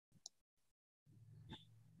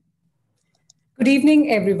Good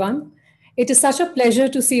evening, everyone. It is such a pleasure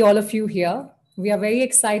to see all of you here. We are very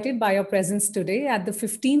excited by your presence today at the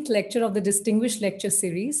 15th lecture of the Distinguished Lecture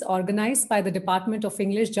Series organized by the Department of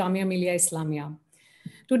English, Jamia Millia Islamia.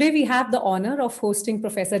 Today, we have the honor of hosting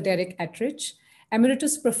Professor Derek Attridge,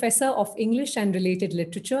 Emeritus Professor of English and Related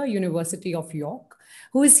Literature, University of York,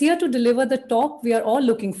 who is here to deliver the talk we are all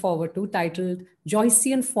looking forward to, titled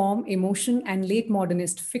Joycean Form, Emotion, and Late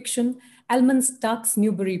Modernist Fiction, Almond-Stuck's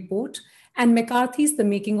Newbury Port, and McCarthy's The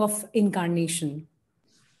Making of Incarnation.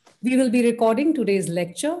 We will be recording today's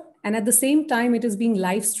lecture, and at the same time, it is being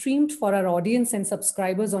live streamed for our audience and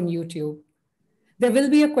subscribers on YouTube. There will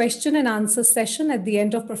be a question and answer session at the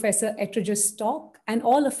end of Professor Attridge's talk, and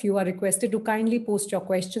all of you are requested to kindly post your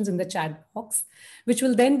questions in the chat box, which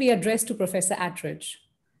will then be addressed to Professor Attridge.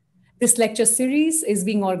 This lecture series is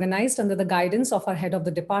being organized under the guidance of our head of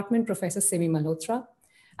the department, Professor Simi Malhotra.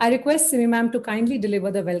 I request Simi ma'am to kindly deliver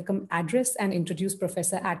the welcome address and introduce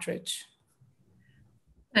Professor Attridge.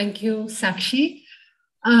 Thank you, Sakshi.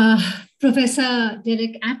 Professor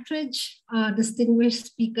Derek Attridge, our distinguished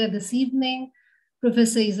speaker this evening,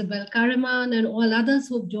 Professor Isabel Karaman, and all others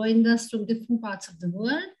who have joined us from different parts of the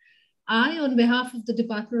world. I, on behalf of the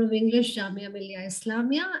Department of English, Jamia Millia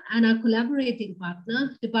Islamia, and our collaborating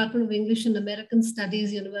partner, Department of English and American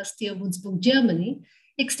Studies, University of Würzburg, Germany,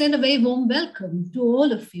 extend a very warm welcome to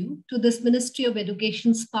all of you to this Ministry of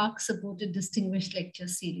Education Spark-supported Distinguished Lecture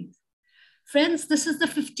Series. Friends, this is the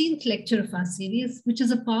 15th lecture of our series, which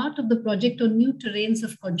is a part of the project on new terrains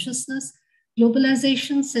of consciousness,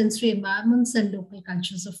 globalization, sensory environments, and local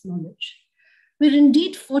cultures of knowledge. We're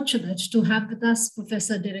indeed fortunate to have with us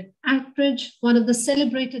Professor Derek Attridge, one of the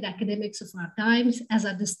celebrated academics of our times, as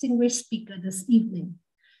our distinguished speaker this evening.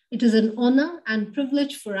 It is an honor and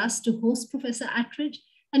privilege for us to host Professor Attridge,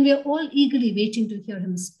 and we are all eagerly waiting to hear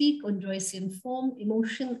him speak on Joycean form,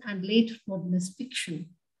 emotion, and late modernist fiction.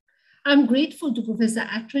 I'm grateful to Professor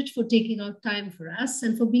Attridge for taking out time for us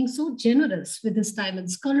and for being so generous with his time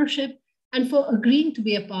and scholarship, and for agreeing to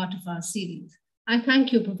be a part of our series. I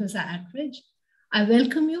thank you, Professor Attridge. I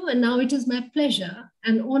welcome you, and now it is my pleasure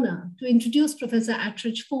and honor to introduce Professor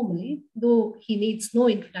Attridge formally, though he needs no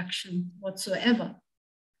introduction whatsoever.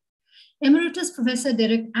 Emeritus Professor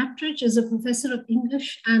Derek Attridge is a professor of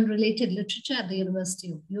English and Related Literature at the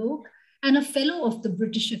University of York and a fellow of the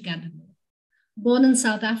British Academy. Born in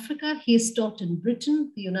South Africa, he is taught in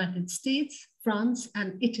Britain, the United States, France,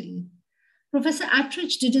 and Italy. Professor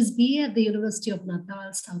Attridge did his BA at the University of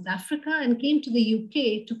Natal, South Africa, and came to the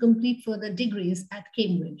UK to complete further degrees at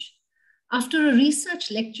Cambridge. After a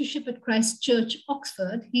research lectureship at Christ Church,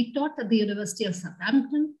 Oxford, he taught at the University of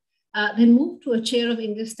Southampton, then moved to a chair of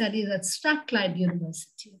English studies at Strathclyde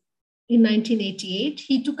University. In 1988,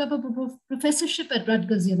 he took up a professorship at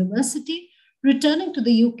Rutgers University, returning to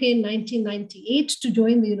the UK in 1998 to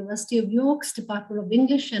join the University of York's Department of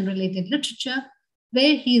English and Related Literature,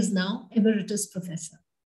 where he is now Emeritus Professor.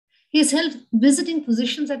 He has held visiting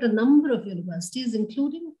positions at a number of universities,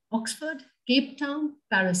 including Oxford, Cape Town,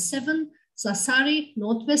 Paris 7, Sassari,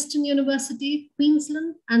 Northwestern University,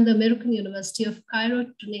 Queensland, and the American University of Cairo,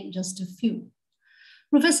 to name just a few.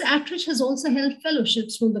 Professor Attridge has also held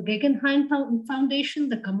fellowships from the Guggenheim Foundation,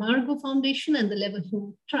 the Camargo Foundation, and the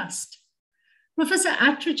Leverhulme Trust. Professor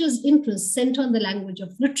Attridge's interests center on the language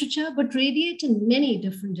of literature, but radiate in many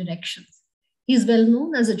different directions. He is well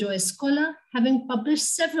known as a Joyce scholar, having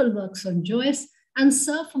published several works on Joyce and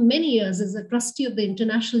served for many years as a trustee of the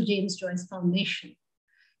International James Joyce Foundation.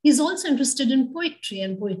 He is also interested in poetry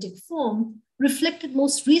and poetic form, reflected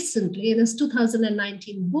most recently in his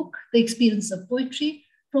 2019 book, The Experience of Poetry,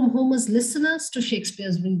 From Homer's Listeners to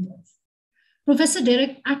Shakespeare's Readers. Professor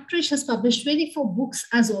Derek Attridge has published 24 books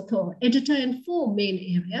as author or editor in 4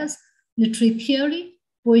 main areas: literary theory,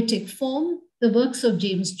 poetic form, the works of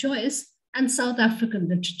James Joyce, and South African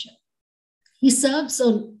literature. He serves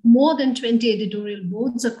on more than 20 editorial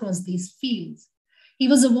boards across these fields. He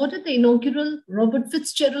was awarded the inaugural Robert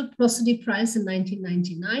Fitzgerald Prosody Prize in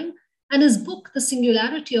 1999, and his book, The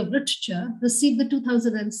Singularity of Literature, received the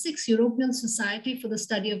 2006 European Society for the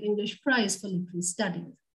Study of English Prize for Literary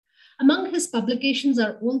Studies. Among his publications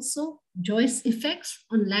are also Joyce Effects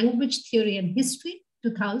on Language, Theory and History,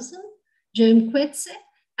 2000, Joim Kwetse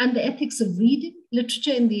and the Ethics of Reading,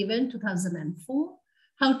 Literature in the Event, 2004,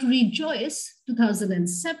 How to Read Joyce,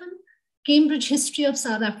 2007, Cambridge History of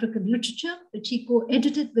South African Literature, which he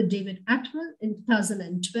co-edited with David Atwell in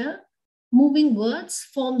 2012, Moving Words,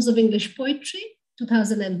 Forms of English Poetry,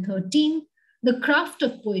 2013, The Craft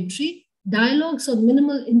of Poetry, Dialogues on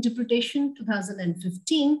Minimal Interpretation,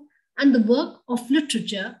 2015, and The Work of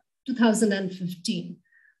Literature, 2015.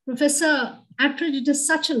 Professor Attridge, it is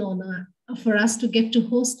such an honor for us to get to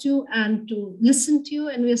host you and to listen to you.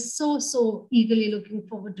 And we're so, so eagerly looking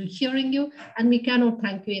forward to hearing you. And we cannot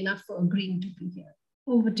thank you enough for agreeing to be here.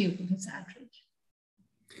 Over to you, Professor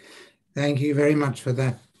Attridge. Thank you very much for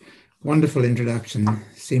that wonderful introduction,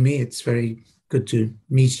 Simi. It's very good to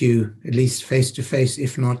meet you, at least face to face,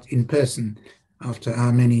 if not in person, after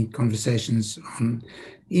our many conversations on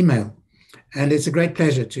email. And it's a great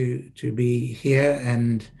pleasure to be here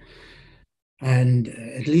and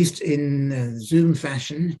at least in Zoom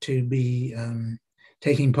fashion, to be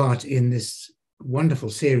taking part in this wonderful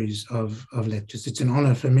series of lectures. It's an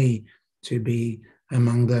honor for me to be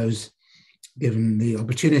among those given the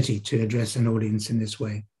opportunity to address an audience in this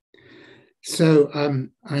way. So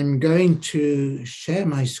I'm going to share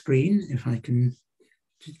my screen, if I can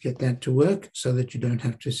get that to work, so that you don't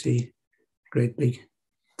have to see a great big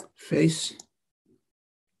face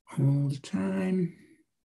all the time.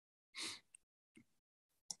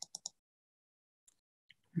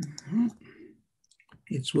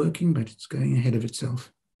 It's working, but it's going ahead of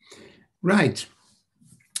itself. Right.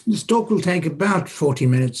 This talk will take about 40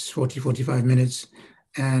 minutes, 45 minutes,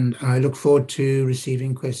 and I look forward to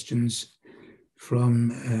receiving questions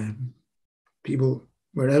from people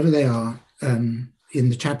wherever they are in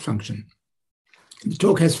the chat function. The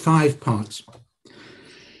talk has 5 parts.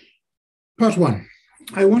 Part 1,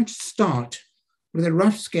 I want to start with a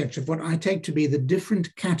rough sketch of what I take to be the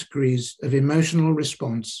different categories of emotional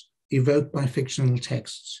response evoked by fictional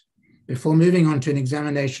texts, before moving on to an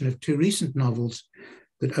examination of 2 recent novels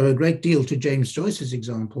that owe a great deal to James Joyce's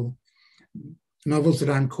example, novels that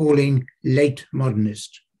I'm calling late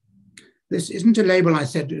modernist. This isn't a label I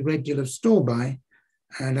set a great deal of store by,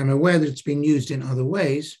 and I'm aware that it's been used in other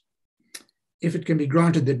ways. If it can be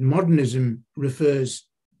granted that modernism refers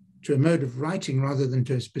to a mode of writing rather than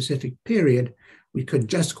to a specific period, we could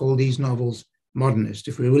just call these novels modernist.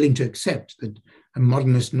 If we're willing to accept that a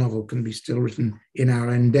modernist novel can be still written in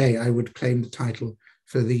our own day, I would claim the title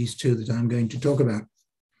for these 2 that I'm going to talk about.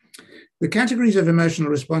 The categories of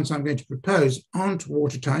emotional response I'm going to propose aren't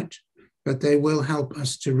watertight, but they will help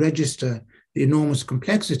us to register the enormous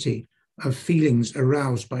complexity of feelings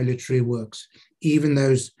aroused by literary works, even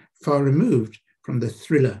those far removed from the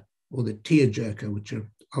thriller or the tearjerker, which are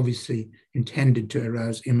obviously intended to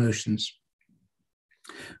arouse emotions.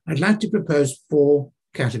 I'd like to propose 4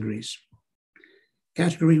 categories.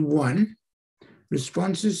 Category 1,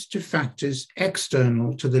 responses to factors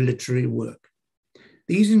external to the literary work.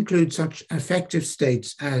 These include such affective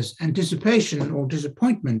states as anticipation or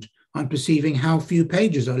disappointment on perceiving how few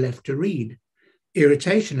pages are left to read,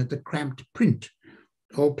 irritation at the cramped print,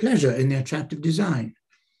 or pleasure in the attractive design,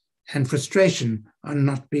 and frustration on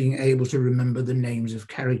not being able to remember the names of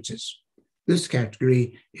characters. This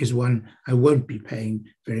category is one I won't be paying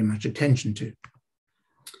very much attention to.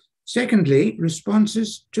 Secondly,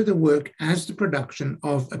 responses to the work as the production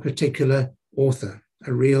of a particular author,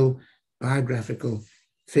 a real biographical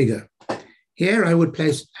figure. Here I would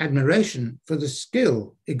place admiration for the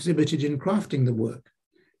skill exhibited in crafting the work,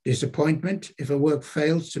 disappointment if a work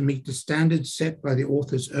fails to meet the standards set by the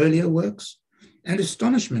author's earlier works, and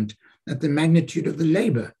astonishment at the magnitude of the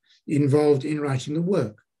labor involved in writing the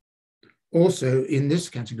work. Also in this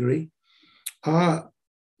category are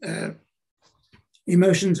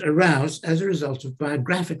emotions aroused as a result of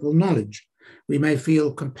biographical knowledge. We may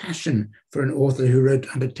feel compassion for an author who wrote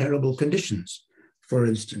under terrible conditions, for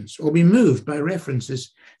instance, or be moved by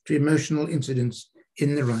references to emotional incidents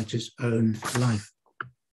in the writer's own life.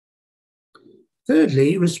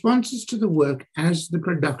 Thirdly, responses to the work as the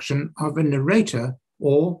production of a narrator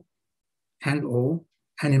or an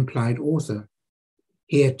implied author.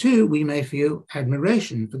 Here too, we may feel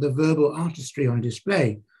admiration for the verbal artistry on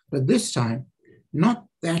display, but this time, not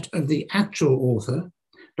that of the actual author,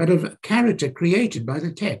 but of a character created by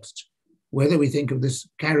the text, whether we think of this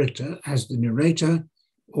character as the narrator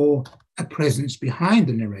or a presence behind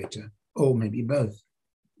the narrator, or maybe both.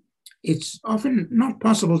 It's often not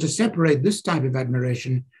possible to separate this type of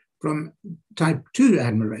admiration from type 2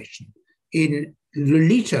 admiration. In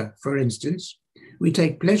Lolita, for instance, we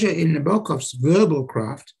take pleasure in Nabokov's verbal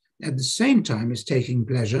craft at the same time as taking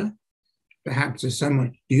pleasure, perhaps a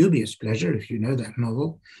somewhat dubious pleasure, if you know that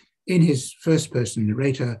novel, in his first-person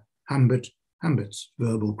narrator, Humbert's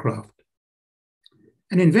verbal craft.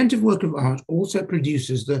 An inventive work of art also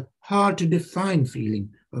produces the hard-to-define feeling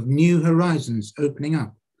of new horizons opening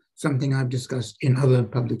up, something I've discussed in other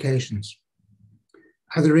publications.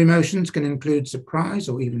 Other emotions can include surprise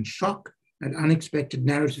or even shock at unexpected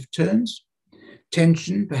narrative turns,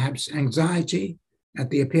 tension, perhaps anxiety, at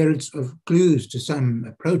the appearance of clues to some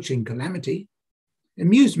approaching calamity,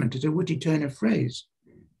 amusement at a witty turn of phrase,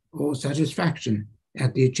 or satisfaction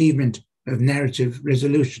at the achievement of narrative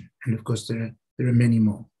resolution. And of course, there are many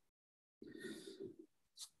more.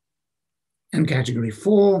 And category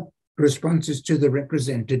 4, responses to the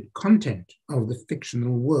represented content of the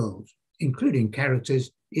fictional world, including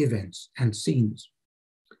characters, events, and scenes.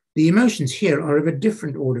 The emotions here are of a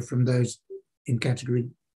different order from those in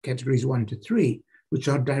categories 1 to 3, which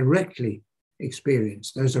are directly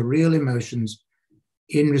experienced. Those are real emotions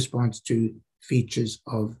in response to features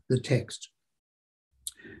of the text.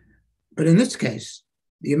 But in this case,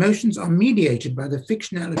 the emotions are mediated by the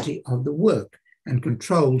fictionality of the work and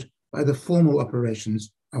controlled by the formal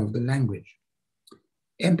operations of the language.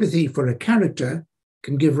 Empathy for a character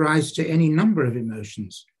can give rise to any number of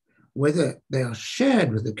emotions, whether they are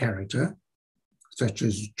shared with the character, such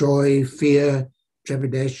as joy, fear,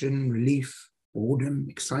 trepidation, relief, boredom,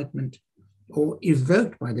 excitement, or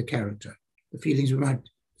evoked by the character, the feelings we might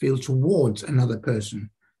feel towards another person,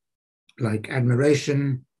 like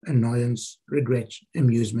admiration, annoyance, regret,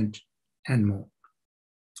 amusement, and more.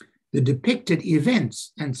 The depicted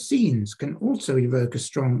events and scenes can also evoke a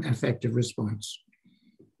strong affective response: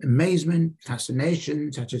 amazement,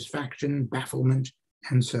 fascination, satisfaction, bafflement,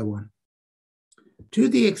 and so on. To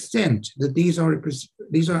the extent that these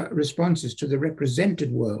are responses to the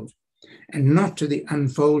represented world and not to the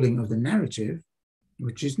unfolding of the narrative,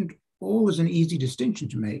 which isn't always an easy distinction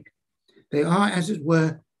to make, they are, as it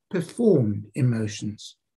were, performed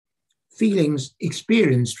emotions, feelings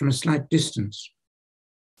experienced from a slight distance.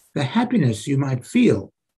 The happiness you might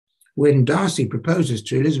feel when Darcy proposes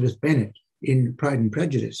to Elizabeth Bennet in Pride and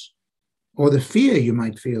Prejudice, or the fear you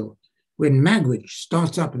might feel when Magwitch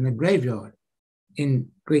starts up in the graveyard in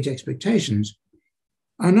Great Expectations,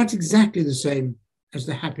 are not exactly the same as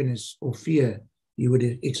the happiness or fear you would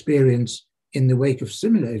experience in the wake of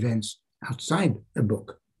similar events outside a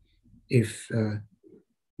book. If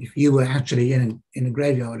you were actually in a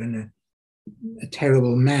graveyard and a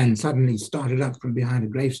terrible man suddenly started up from behind a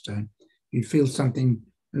gravestone, you'd feel something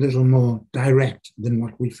a little more direct than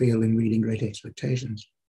what we feel in reading Great Expectations.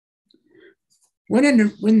 When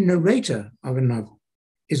a narrator of a novel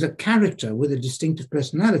is a character with a distinctive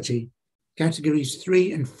personality, categories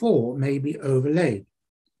 3 and 4 may be overlaid.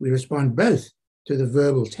 We respond both to the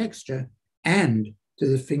verbal texture and to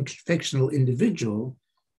the fictional individual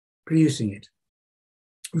producing it.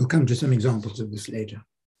 We'll come to some examples of this later.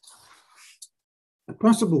 A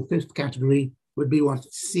possible fifth category would be what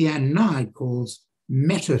Sian Nye calls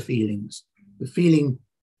meta-feelings, the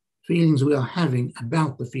feelings we are having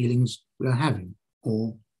about the feelings we are having,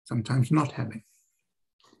 or sometimes not having.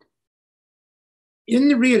 In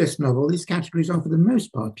the realist novel, these categories are for the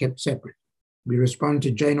most part kept separate. We respond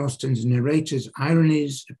to Jane Austen's narrator's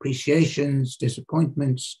ironies, appreciations,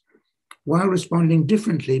 disappointments, while responding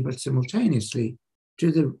differently but simultaneously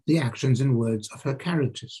to the actions and words of her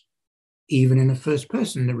characters. Even in a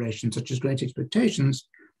first-person narration, such as Great Expectations,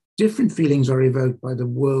 different feelings are evoked by the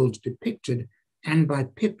world depicted and by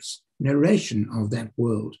Pip's narration of that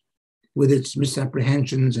world, with its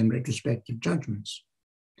misapprehensions and retrospective judgments.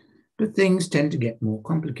 But things tend to get more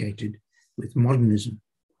complicated with modernism.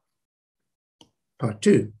 Part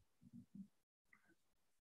 2.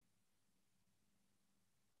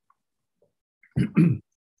 In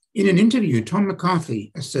an interview, Tom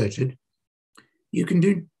McCarthy asserted, you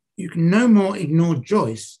can no more ignore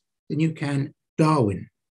Joyce than you can Darwin.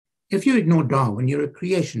 If you ignore Darwin, you're a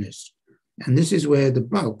creationist. And this is where the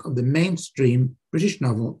bulk of the mainstream British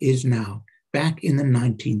novel is now, back in the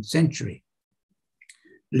 19th century.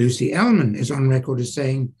 Lucy Ellmann is on record as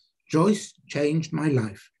saying, Joyce changed my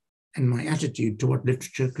life and my attitude to what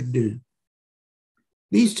literature could do.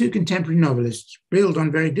 These two contemporary novelists build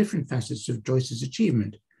on very different facets of Joyce's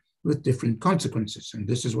achievement with different consequences, and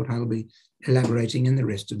this is what I'll be elaborating in the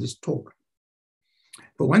rest of this talk.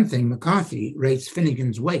 For one thing, McCarthy rates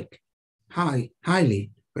Finnegan's Wake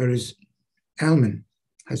highly, whereas Ellmann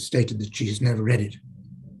has stated that she has never read it.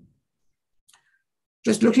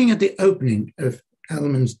 Just looking at the opening of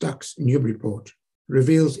Ellmann's Ducks Newburyport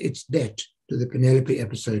reveals its debt to the Penelope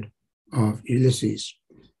episode of Ulysses.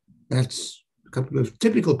 That's a couple of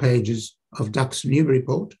typical pages of Ducks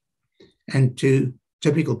Newburyport and 2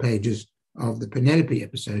 typical pages of the Penelope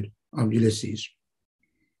episode of Ulysses.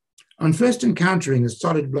 On first encountering the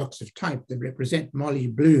solid blocks of type that represent Molly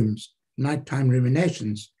Bloom's nighttime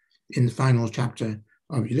ruminations in the final chapter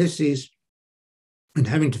of Ulysses, and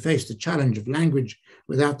having to face the challenge of language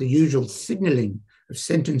without the usual signaling of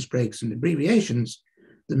sentence breaks and abbreviations,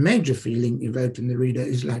 the major feeling evoked in the reader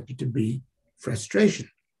is likely to be frustration,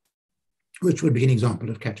 which would be an example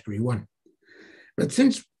of category 1.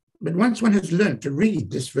 But once one has learned to read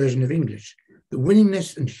this version of English, The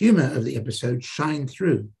winningness and humor of the episode shine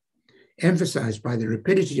through, emphasized by the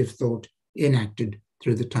rapidity of thought enacted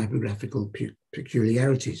through the typographical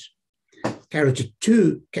peculiarities. Category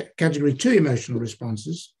 2 emotional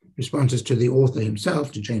responses to the author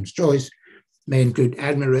himself, to James Joyce, may include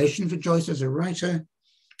admiration for Joyce as a writer,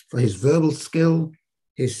 for his verbal skill,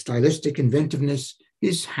 his stylistic inventiveness,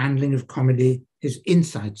 his handling of comedy, his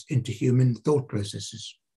insights into human thought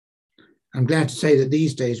processes. I'm glad to say that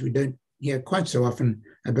these days we don't hear quite so often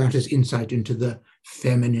about his insight into the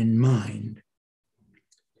feminine mind.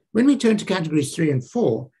 When we turn to categories 3 and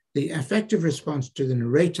 4, the affective response to the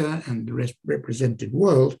narrator and the represented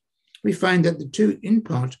world, we find that the two in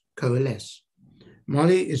part coalesce.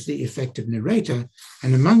 Molly is the effective narrator,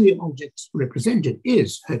 and among the objects represented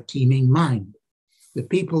is her teeming mind. The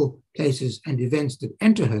people, places, and events that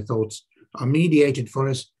enter her thoughts are mediated for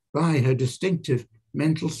us by her distinctive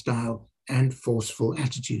mental style and forceful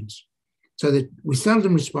attitudes, so that we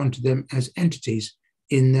seldom respond to them as entities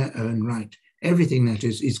in their own right. Everything, that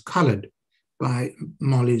is colored by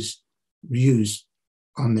Molly's views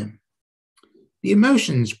on them. The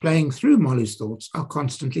emotions playing through Molly's thoughts are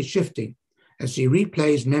constantly shifting as she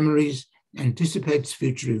replays memories, anticipates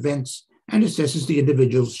future events, and assesses the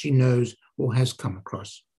individuals she knows or has come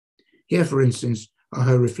across. Here, for instance, are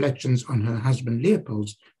her reflections on her husband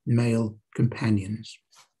Leopold's male companions.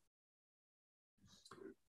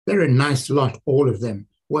 They're a nice lot, all of them.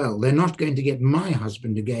 Well, they're not going to get my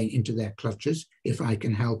husband again into their clutches, if I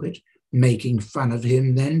can help it. Making fun of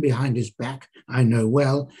him then behind his back, I know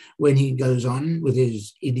well, when he goes on with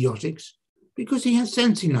his idiotics, because he has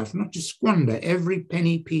sense enough not to squander every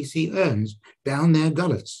penny piece he earns down their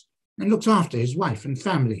gullets and looks after his wife and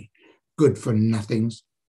family. Good for nothings.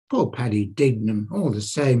 Poor Paddy Dignam, all the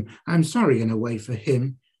same. I'm sorry in a way for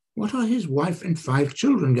him. What are his wife and 5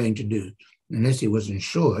 children going to do, unless he was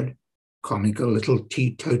insured? Comical little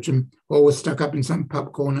teetotum, always stuck up in some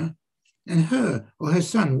pub corner. And her or her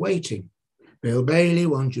son waiting. Bill Bailey,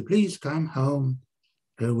 won't you please come home?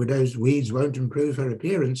 Her widow's weeds won't improve her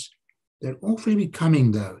appearance. They're awfully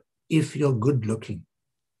becoming, though, if you're good looking.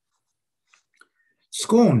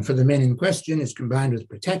 Scorn for the men in question is combined with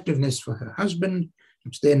protectiveness for her husband,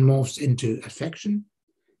 which then morphs into affection,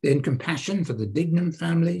 then compassion for the Dignam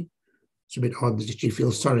family. It's a bit odd that she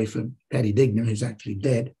feels sorry for Paddy Dignam, who's actually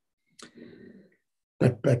dead.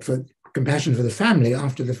 But for compassion for the family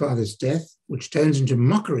after the father's death, which turns into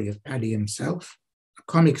mockery of Paddy himself, a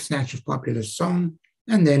comic snatch of popular song,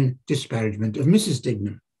 and then disparagement of Mrs.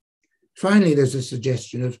 Dignam. Finally, there's a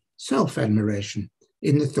suggestion of self-admiration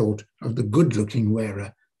in the thought of the good-looking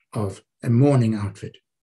wearer of a mourning outfit.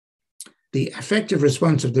 The affective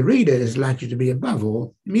response of the reader is likely to be, above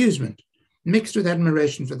all, amusement, mixed with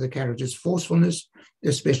admiration for the character's forcefulness,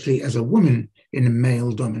 especially as a woman in a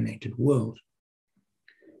male-dominated world.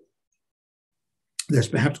 There's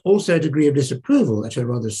perhaps also a degree of disapproval at her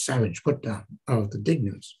rather savage put-down of the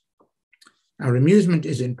Dignams. Our amusement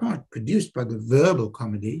is in part produced by the verbal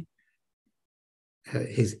comedy,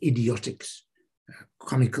 his idiotics,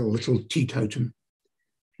 comical little teetotum,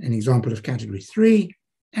 an example of category 3,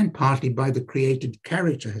 and partly by the created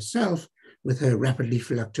character herself with her rapidly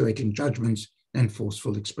fluctuating judgments and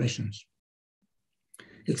forceful expressions.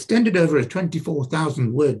 Extended over a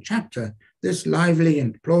 24,000-word chapter, this lively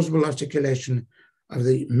and plausible articulation of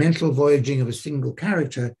the mental voyaging of a single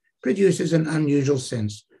character produces an unusual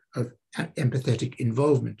sense of empathetic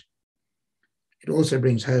involvement. It also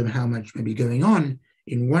brings home how much may be going on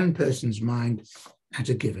in one person's mind at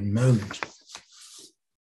a given moment.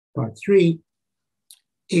 Part 3,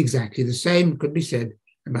 exactly the same could be said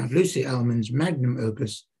about Lucy Ellmann's magnum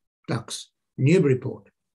opus, Duck's Newburyport.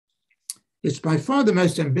 It's by far the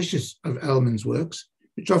most ambitious of Ellmann's works,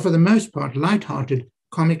 which are for the most part light-hearted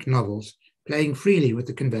comic novels playing freely with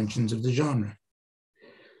the conventions of the genre.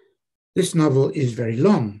 This novel is very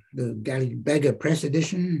long. The Galley Beggar Press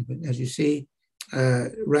edition, as you see,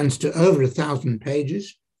 runs to over 1,000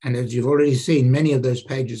 pages. And as you've already seen, many of those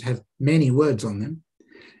pages have many words on them.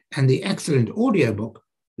 And the excellent audiobook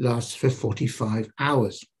lasts for 45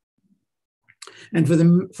 hours. And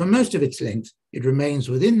for most of its length, it remains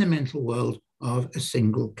within the mental world of a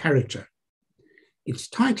single character. Its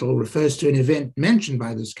title refers to an event mentioned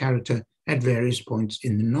by this character at various points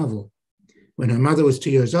in the novel. When her mother was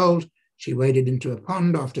 2 years old, she waded into a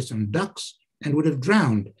pond after some ducks and would have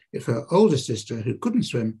drowned if her older sister, who couldn't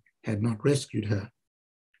swim, had not rescued her.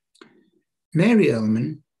 Mary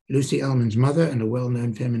Ellmann, Lucy Ellmann's mother and a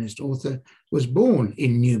well-known feminist author, was born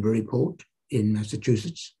in Newburyport in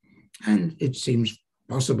Massachusetts, and it seems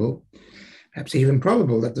possible, perhaps even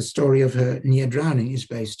probable, that the story of her near drowning is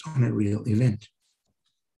based on a real event.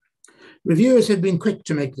 Reviewers have been quick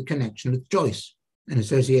to make the connection with Joyce, an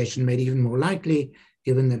association made even more likely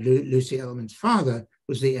given that Lucy Ellmann's father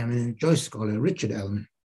was the eminent Joyce scholar Richard Ellmann.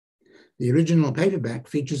 The original paperback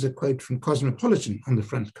features a quote from Cosmopolitan on the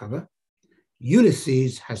front cover.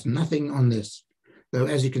 Ulysses has nothing on this, though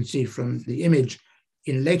as you can see from the image,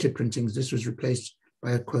 in later printings, this was replaced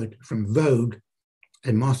by a quote from Vogue,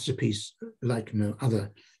 a masterpiece like no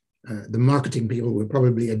other. The marketing people were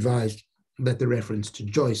probably advised that the reference to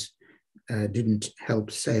Joyce didn't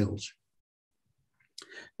help sales.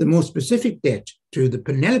 The more specific debt to the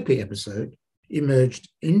Penelope episode emerged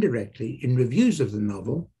indirectly in reviews of the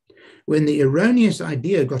novel when the erroneous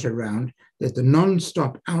idea got around that the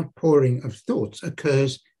non-stop outpouring of thoughts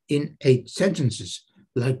occurs in 8 sentences,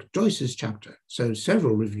 like Joyce's chapter. So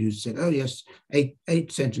several reviews said, oh yes,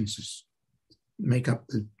 eight sentences make up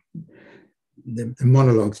the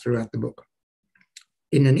monologue throughout the book.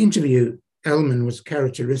 In an interview, Ellmann was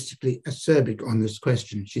characteristically acerbic on this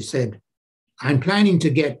question. She said, I'm planning to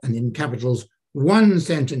get, and in capitals, 1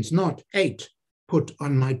 sentence, not 8, put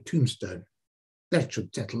on my tombstone. That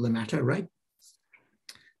should settle the matter, right?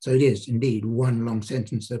 So it is indeed 1 long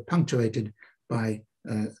sentence, though punctuated by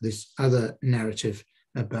this other narrative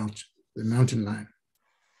about the mountain lion.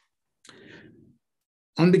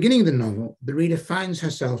 On beginning the novel, the reader finds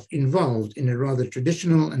herself involved in a rather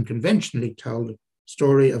traditional and conventionally told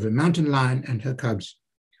story of a mountain lion and her cubs,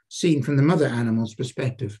 seen from the mother animal's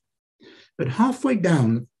perspective. But halfway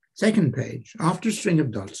down the second page, after a string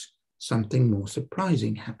of dots, something more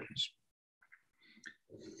surprising happens.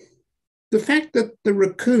 The fact that the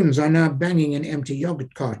raccoons are now banging an empty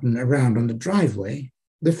yogurt carton around on the driveway,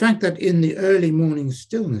 the fact that in the early morning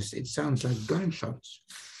stillness it sounds like gunshots,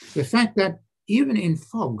 the fact that even in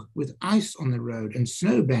fog with ice on the road and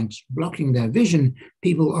snowbanks blocking their vision,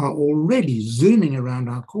 people are already zooming around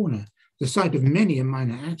our corner, the site of many a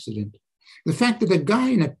minor accident. The fact that a guy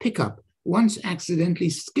in a pickup once accidentally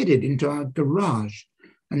skidded into our garage,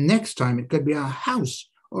 and next time it could be our house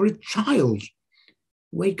or a child.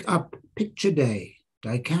 Wake up, picture day,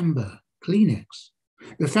 dicamba, Kleenex.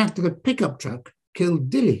 The fact that a pickup truck killed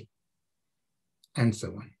Dilly, and so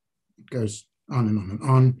on. It goes on and on and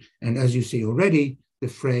on. And as you see already, the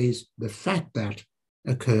phrase, the fact that,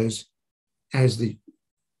 occurs as the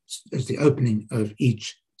opening of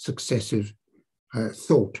each successive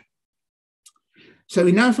thought. So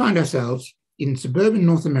we now find ourselves in suburban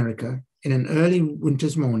North America in an early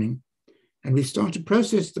winter's morning, and we start to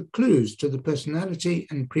process the clues to the personality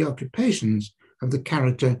and preoccupations of the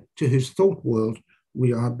character to whose thought world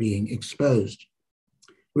we are being exposed.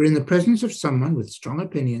 We're in the presence of someone with strong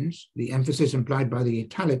opinions, the emphasis implied by the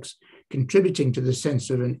italics contributing to the sense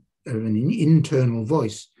of an internal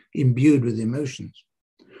voice imbued with emotions.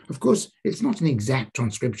 Of course, it's not an exact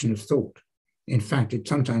transcription of thought. In fact, it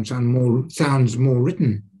sometimes sounds more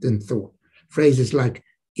written than thought. Phrases like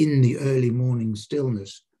in the early morning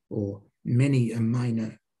stillness or many a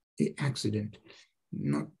minor accident,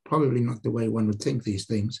 probably not the way one would think these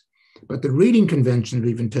things, but the reading convention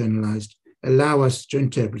we've internalized allow us to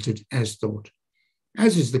interpret it as thought,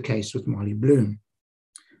 as is the case with Molly Bloom.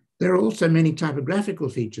 There are also many typographical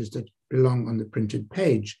features that belong on the printed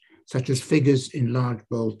page, such as figures in large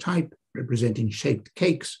bold type representing shaped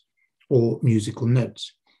cakes or musical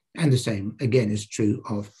notes. And the same, again, is true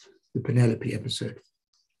of the Penelope episode.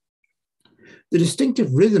 The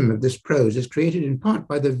distinctive rhythm of this prose is created in part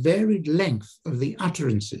by the varied length of the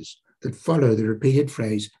utterances that follow the repeated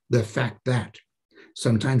phrase, the fact that.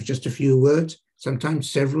 Sometimes just a few words, sometimes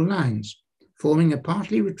several lines, forming a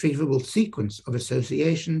partly retrievable sequence of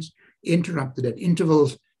associations interrupted at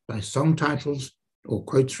intervals by song titles or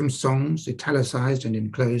quotes from songs italicized and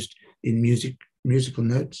enclosed in musical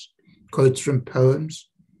notes, quotes from poems,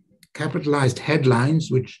 capitalized headlines,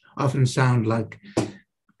 which often sound like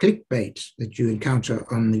clickbait that you encounter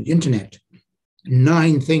on the internet.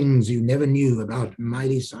 9 things you never knew about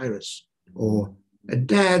Miley Cyrus, or a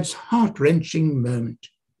dad's heart-wrenching moment,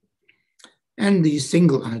 and these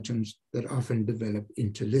single items that often develop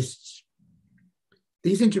into lists.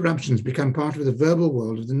 These interruptions become part of the verbal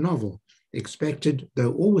world of the novel, expected,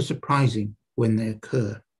 though always surprising when they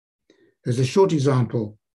occur. There's a short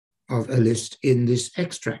example of a list in this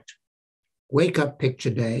extract. Wake up,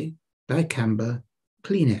 picture day, dicamba,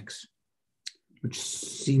 Kleenex, which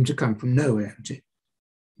seem to come from nowhere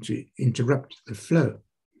to interrupt the flow.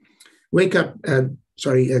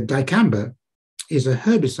 Dicamba is a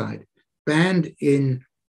herbicide banned in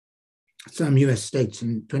some US states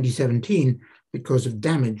in 2017 because of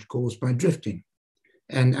damage caused by drifting.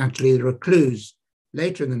 And actually there are clues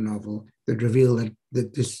later in the novel that reveal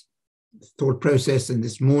that this thought process and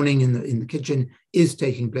this morning in the kitchen is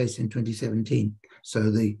taking place in 2017.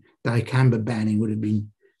 So the dicamba banning would have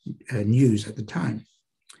been news at the time.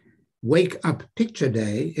 Wake Up Picture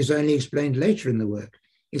Day is only explained later in the work.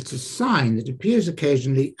 It's a sign that appears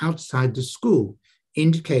occasionally outside the school,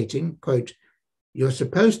 indicating, quote, you're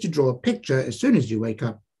supposed to draw a picture as soon as you wake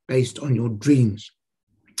up based on your dreams.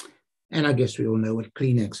 And I guess we all know what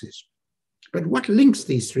Kleenex is. But what links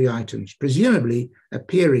these three items, presumably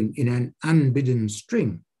appearing in an unbidden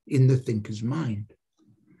string in the thinker's mind?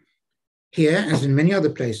 Here, as in many other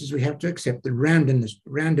places, we have to accept the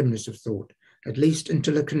randomness of thought, at least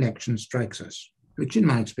until a connection strikes us, which in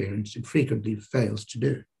my experience, it frequently fails to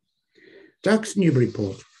do. Duck's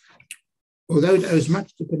Newburyport, although it owes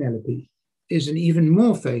much to Penelope, is even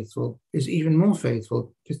more faithful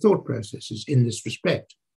to thought processes in this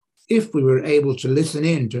respect. If we were able to listen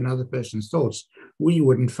in to another person's thoughts, we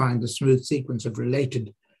wouldn't find the smooth sequence of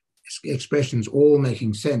related expressions all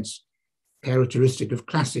making sense, characteristic of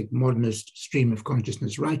classic modernist stream of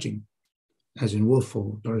consciousness writing, as in Woolf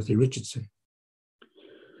or Dorothy Richardson.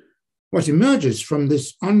 What emerges from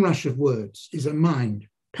this onrush of words is a mind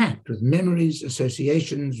packed with memories,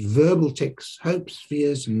 associations, verbal tics, hopes,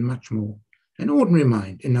 fears, and much more. An ordinary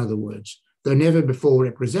mind, in other words, though never before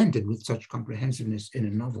represented with such comprehensiveness in a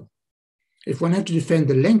novel. If one had to defend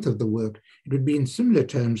the length of the work, it would be in similar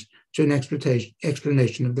terms to an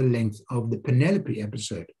explanation of the length of the Penelope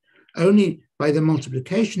episode. Only by the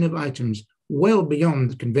multiplication of items well beyond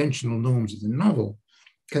the conventional norms of the novel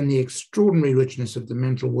can the extraordinary richness of the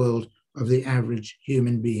mental world of the average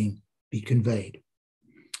human being be conveyed.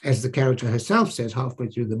 As the character herself says halfway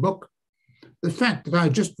through the book, the fact that I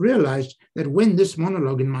just realized that when this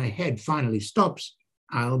monologue in my head finally stops,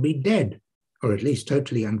 I'll be dead, or at least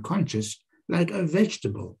totally unconscious, like a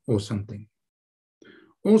vegetable or something.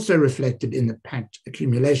 Also reflected in the packed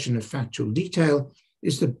accumulation of factual detail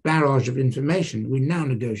is the barrage of information we now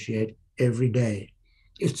negotiate every day.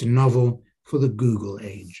 It's a novel for the Google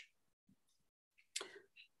age.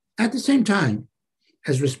 At the same time,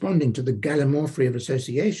 as responding to the gallimaufry of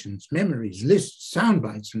associations, memories, lists, sound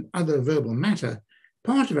bites, and other verbal matter,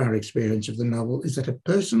 part of our experience of the novel is that a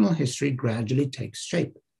personal history gradually takes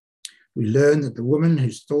shape. We learn that the woman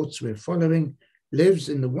whose thoughts we're following lives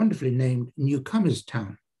in the wonderfully named Newcomers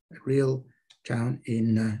Town, a real town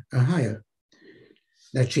in Ohio.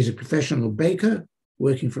 That she's a professional baker,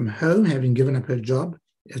 working from home, having given up her job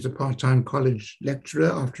as a part-time college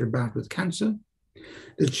lecturer after a bout with cancer.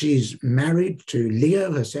 That she's married to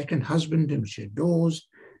Leo, her second husband, whom she adores,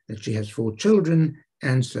 that she has 4 children,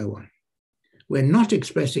 and so on. We're not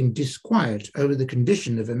expressing disquiet over the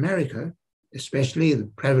condition of America, especially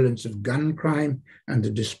the prevalence of gun crime and the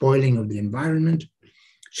despoiling of the environment.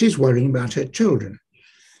 She's worrying about her children,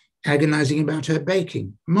 agonizing about her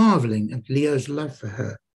baking, marveling at Leo's love for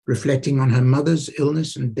her, reflecting on her mother's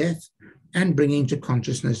illness and death, and bringing to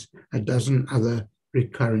consciousness a dozen other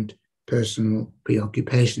recurrent personal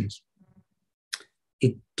preoccupations.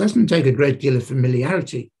 It doesn't take a great deal of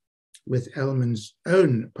familiarity with Ellmann's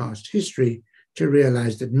own past history to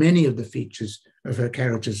realize that many of the features of her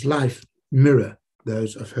character's life mirror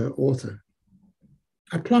those of her author.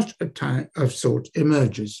 A plot of sort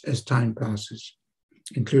emerges as time passes,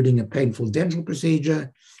 including a painful dental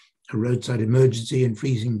procedure, a roadside emergency in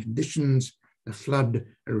freezing conditions, a flood,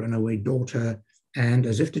 a runaway daughter, and,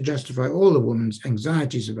 as if to justify all the woman's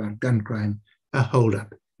anxieties about gun crime, a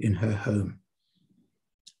holdup in her home.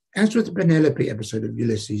 As with the Penelope episode of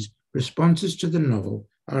Ulysses, responses to the novel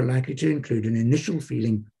are likely to include an initial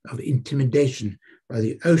feeling of intimidation by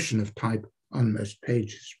the ocean of type on most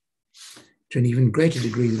pages. To an even greater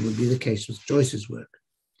degree than would be the case with Joyce's work.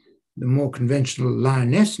 The more conventional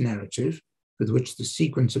lioness narrative, with which the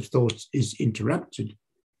sequence of thoughts is interrupted,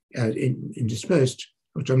 dispersed,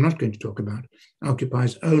 which I'm not going to talk about,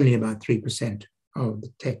 occupies only about 3% of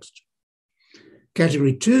the text.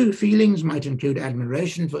 Category 2 feelings might include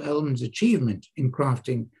admiration for Ellmann's achievement in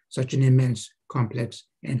crafting such an immense, complex,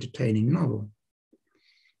 entertaining novel.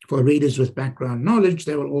 For readers with background knowledge,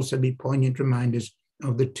 there will also be poignant reminders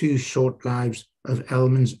of the 2 short lives of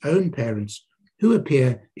Ellmann's own parents, who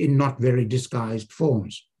appear in not very disguised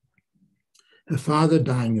forms. Her father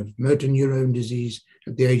dying of motor neurone disease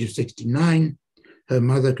at the age of 69, her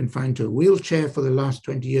mother confined to a wheelchair for the last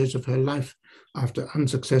 20 years of her life after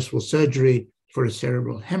unsuccessful surgery for a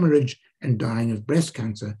cerebral hemorrhage, and dying of breast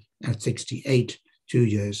cancer at 68, 2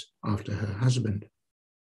 years after her husband.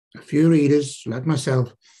 A few readers, like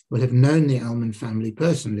myself, will have known the Ellmann family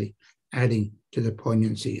personally, adding to the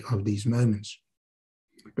poignancy of these moments.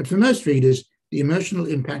 But for most readers, the emotional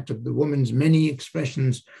impact of the woman's many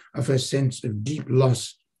expressions of her sense of deep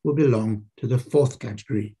loss will belong to the fourth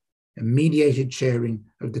category, a mediated sharing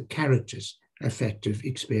of the character's affective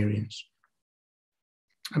experience.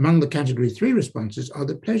 Among the category 3 responses are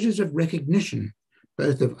the pleasures of recognition,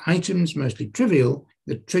 both of items mostly trivial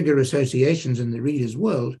that trigger associations in the reader's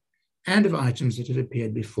world, and of items that have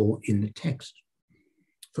appeared before in the text.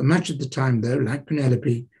 For much of the time, though, like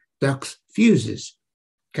Penelope, Ducks fuses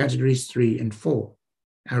categories 3 and 4.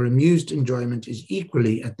 Our amused enjoyment is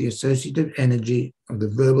equally at the associative energy of the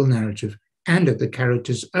verbal narrative and of the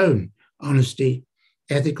character's own honesty,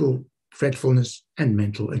 ethical fretfulness, and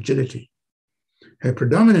mental agility. Her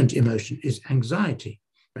predominant emotion is anxiety,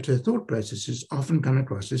 but her thought processes often come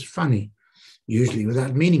across as funny, usually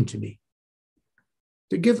without meaning to be.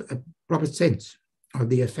 To give a proper sense of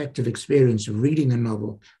the affective experience of reading a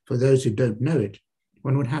novel for those who don't know it,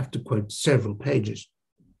 one would have to quote several pages.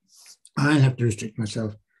 I'll have to restrict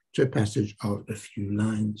myself to a passage of a few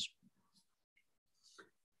lines.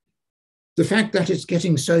 The fact that it's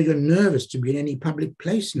getting so you're nervous to be in any public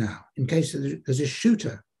place now, in case there's a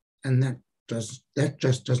shooter, and that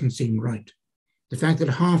just doesn't seem right. The fact that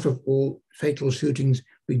half of all fatal shootings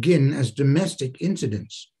begin as domestic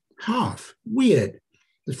incidents. Half. Weird.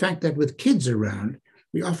 The fact that with kids around,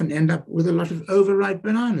 we often end up with a lot of overripe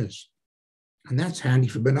bananas. And that's handy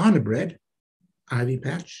for banana bread, Ivy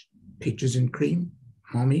Patch, peaches and cream,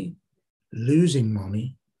 mommy, losing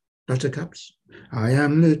mommy, buttercups. I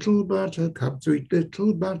am little buttercup, sweet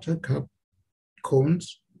little buttercup.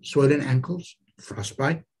 Corns, swollen ankles,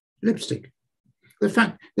 frostbite, lipstick. The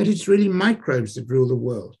fact that it's really microbes that rule the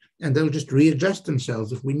world, and they'll just readjust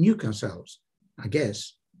themselves if we nuke ourselves. I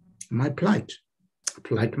guess. My plight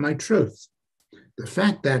my troth. The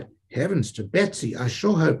fact that, heavens to Betsy, I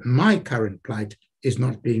sure hope my current plight is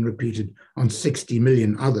not being repeated on 60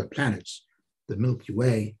 million other planets, the Milky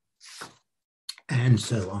Way, and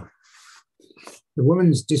so on. The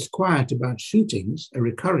woman's disquiet about shootings, a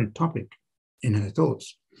recurrent topic in her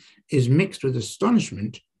thoughts, is mixed with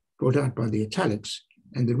astonishment brought out by the italics,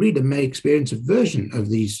 and the reader may experience a version of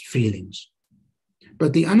these feelings.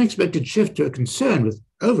 But the unexpected shift to a concern with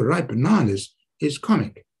overripe bananas is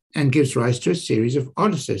comic and gives rise to a series of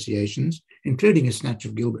odd associations, including a snatch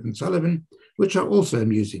of Gilbert and Sullivan, which are also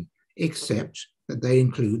amusing, except that they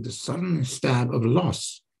include the sudden stab of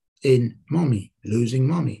loss in mommy, losing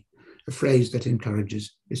mommy, a phrase that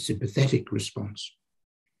encourages a sympathetic response.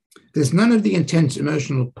 There's none of the intense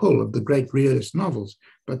emotional pull of the great realist novels,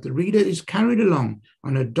 but the reader is carried along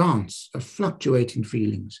on a dance of fluctuating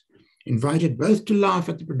feelings, invited both to laugh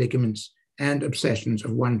at the predicaments and obsessions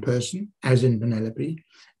of one person, as in Penelope,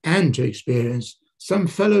 and to experience some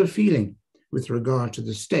fellow feeling with regard to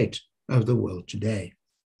the state of the world today.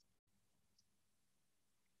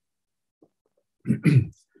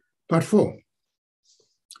 Part 4.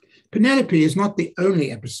 Penelope is not the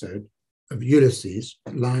only episode of Ulysses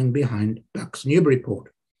lying behind Duck's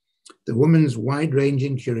Newburyport. The woman's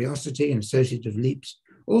wide-ranging curiosity and associative leaps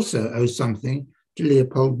also owe something to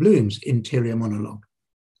Leopold Bloom's interior monologue,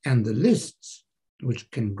 and the lists, which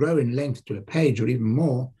can grow in length to a page or even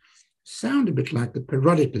more, sound a bit like the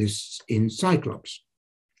periodic lists in Cyclops.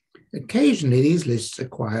 Occasionally, these lists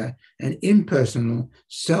acquire an impersonal,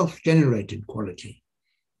 self-generated quality.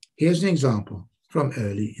 Here's an example from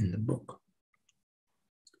early in the book.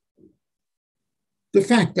 The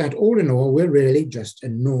fact that all in all, we're really just a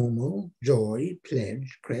normal joy,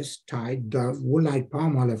 pledge, crest, tide, dove, woolite,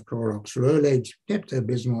 palm olive, Clorox, Rolaids,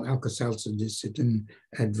 Pepto-Bismol, Alka-Seltzer, Dicitin,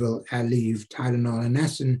 Advil, Aleve, Tylenol,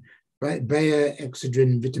 Anacin, Bayer,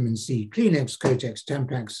 Excedrin, Vitamin C, Kleenex, Kotex,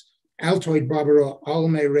 Tampax, Altoid, Barbara,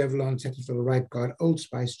 Almay, Revlon, Cetaphil, Right Guard, Old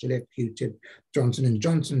Spice, Gillette, Q-Tip, Johnson &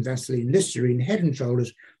 Johnson, Vaseline, Listerine, Head &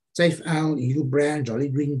 Shoulders, Safe Owl, Eagle Brand, Jolly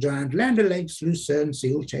Green Giant, Land O'Lakes, Lucerne,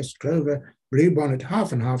 Seal Chest, Clover, Blue Bonnet,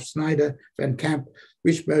 Half and Half, Snyder, Van Camp,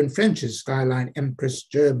 Wishbone, French's, Skyline, Empress,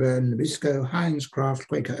 Gerber, Nabisco, Heinz, Kraft,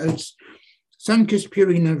 Quaker Oats, Sunkist,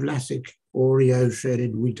 Purina, Vlasic, Oreo,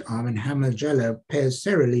 Shredded Wheat, Arm & Hammer, Jello, Pears,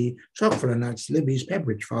 Sara Lee, Chock-full of Nuts, Libby's,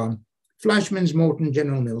 Pepperidge Farm, Fleischmann's, Morton,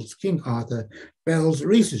 General Mills, King Arthur, Bell's,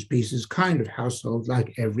 Reese's Pieces, kind of household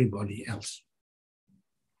like everybody else.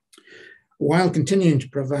 While continuing to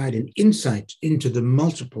provide an insight into the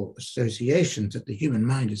multiple associations that the human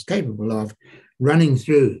mind is capable of, running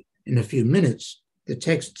through in a few minutes, the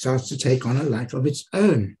text starts to take on a life of its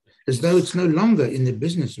own, as though it's no longer in the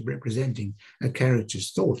business of representing a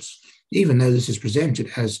character's thoughts, even though this is presented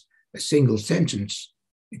as a single sentence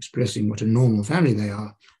expressing what a normal family they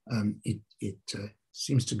are. It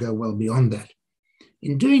seems to go well beyond that.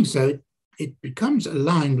 In doing so, it becomes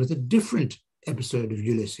aligned with a different episode of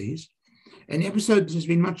Ulysses, an episode that has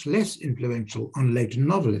been much less influential on later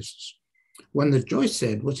novelists, one that Joyce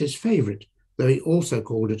said was his favorite, though he also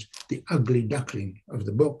called it the ugly duckling of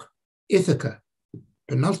the book, Ithaca,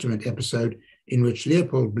 penultimate episode in which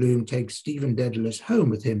Leopold Bloom takes Stephen Dedalus home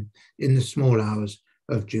with him in the small hours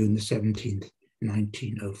of June the 17th,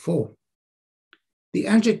 1904. The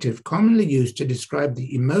adjective commonly used to describe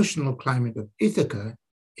the emotional climate of Ithaca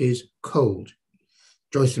is cold.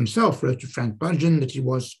 Joyce himself wrote to Frank Budgeon that he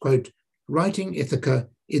was, quote, writing Ithaca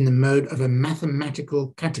in the mode of a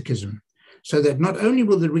mathematical catechism, so that not only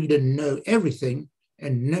will the reader know everything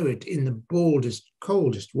and know it in the baldest,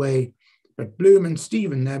 coldest way, but Bloom and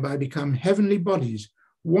Stephen thereby become heavenly bodies,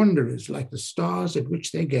 wanderers like the stars at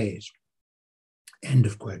which they gaze. End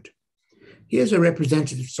of quote. Here's a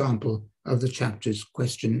representative sample of the chapter's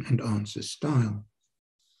question and answer style.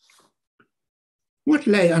 What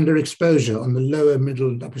lay under exposure on the lower, middle,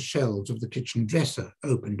 and upper shelves of the kitchen dresser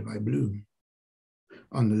opened by Bloom?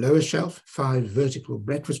 On the lower shelf, 5 vertical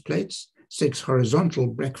breakfast plates, 6 horizontal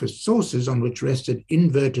breakfast saucers on which rested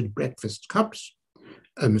inverted breakfast cups,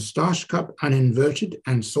 a moustache cup uninverted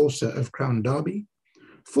and saucer of Crown Derby,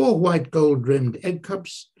 4 white gold-rimmed egg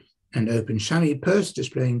cups, an open chamois purse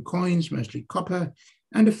displaying coins, mostly copper,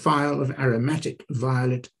 and a file of aromatic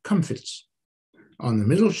violet comfits. On the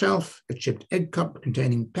middle shelf, a chipped egg cup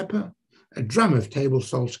containing pepper, a drum of table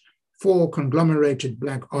salt, 4 conglomerated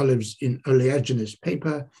black olives in oleaginous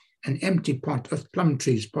paper, an empty pot of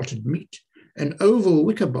Plumtree's potted meat, an oval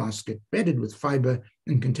wicker basket bedded with fibre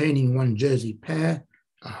and containing 1 Jersey pear,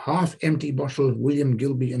 a half-empty bottle of William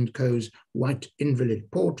Gilby & Co.'s white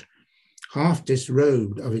invalid port, half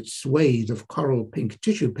disrobed of its swathe of coral pink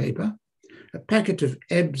tissue paper, a packet of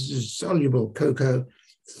Ebbs's soluble cocoa,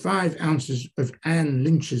 5 ounces of Anne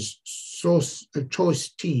Lynch's choice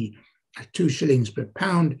tea at 2 shillings per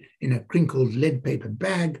pound in a crinkled lead paper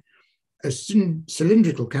bag, a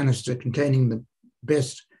cylindrical canister containing the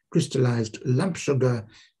best crystallized lump sugar,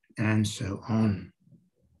 and so on.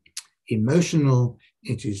 Emotional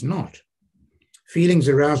it is not. Feelings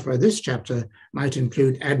aroused by this chapter might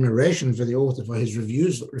include admiration for the author for his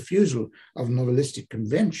refusal of novelistic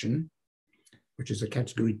convention, which is a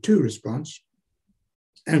category 2 response,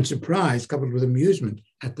 and surprise coupled with amusement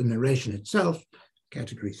at the narration itself,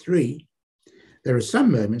 category 3. There are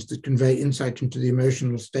some moments that convey insight into the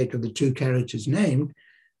emotional state of the 2 characters named,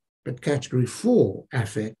 but category 4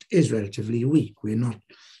 affect is relatively weak. We're not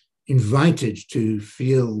invited to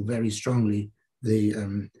feel very strongly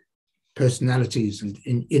the personalities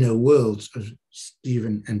and inner worlds of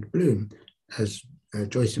Stephen and Bloom, as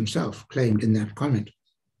Joyce himself claimed in that comment.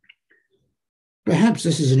 Perhaps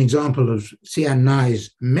this is an example of Sian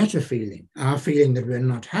Nai's meta-feeling, our feeling that we're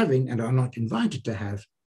not having and are not invited to have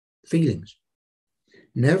feelings.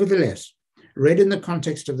 Nevertheless, read in the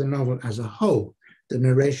context of the novel as a whole, the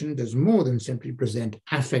narration does more than simply present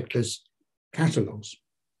affectless catalogues.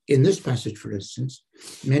 In this passage, for instance,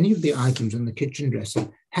 many of the items on the kitchen dresser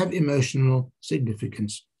have emotional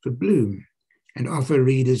significance for Bloom and offer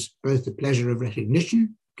readers both the pleasure of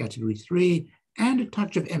recognition, category 3, and a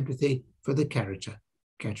touch of empathy for the character,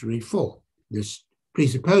 category 4. This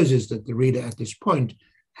presupposes that the reader at this point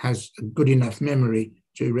has a good enough memory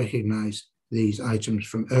to recognize these items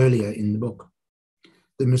from earlier in the book.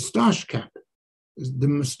 The moustache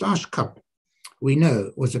cup, we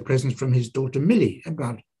know, was a present from his daughter Millie,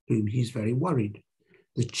 about whom he's very worried.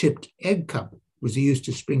 The chipped egg cup was used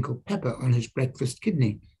to sprinkle pepper on his breakfast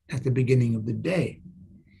kidney at the beginning of the day.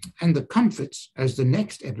 And the comforts, as the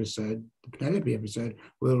next episode, the Penelope episode,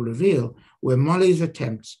 will reveal, were Molly's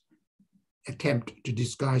attempt to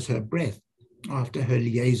disguise her breath after her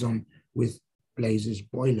liaison with Blazes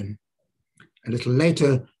Boylan. A little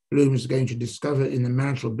later, Bloom is going to discover in the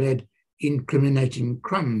marital bed incriminating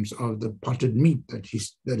crumbs of the potted meat that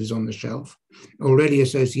is on the shelf, already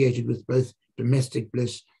associated with both domestic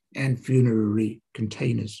bliss and funerary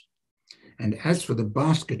containers. And as for the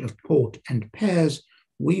basket of port and pears,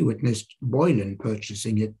 we witnessed Boylan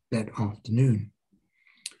purchasing it that afternoon.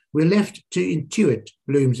 We're left to intuit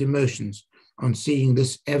Bloom's emotions on seeing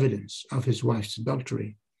this evidence of his wife's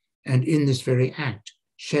adultery, and in this very act,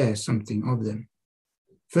 share something of them.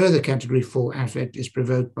 Further category 4 affect is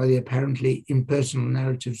provoked by the apparently impersonal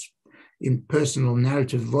narrative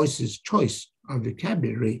voice's choice of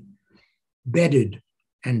vocabulary. Bedded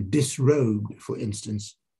and disrobed, for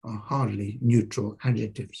instance, are hardly neutral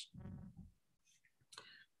adjectives.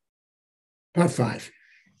 Part 5.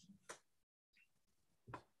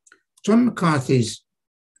 John McCarthy's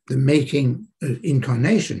The Making of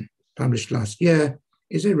Incarnation, published last year,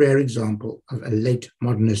 is a rare example of a late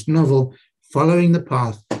modernist novel following the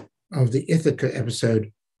path of the Ithaca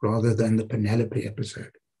episode rather than the Penelope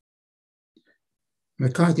episode.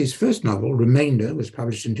 McCarthy's first novel, Remainder, was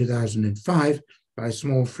published in 2005 by a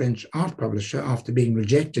small French art publisher after being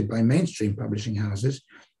rejected by mainstream publishing houses,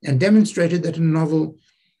 and demonstrated that a novel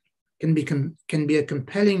can be a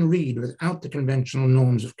compelling read without the conventional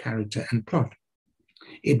norms of character and plot.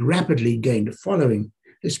 It rapidly gained a following,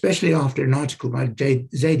 especially after an article by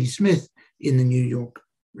Zadie Smith in the New York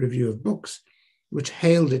Review of Books, which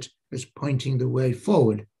hailed it as pointing the way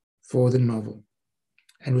forward for the novel,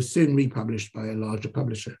 and was soon republished by a larger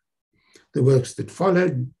publisher. The works that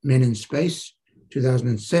followed, Men in Space,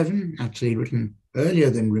 2007, actually written earlier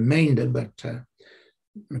than Remainder, but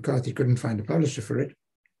McCarthy couldn't find a publisher for it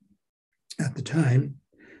at the time,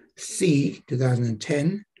 Sea,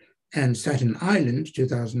 2010, and Satin Island,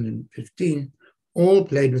 2015, all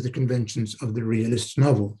played with the conventions of the realist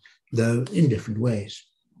novel, though in different ways.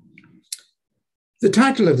 The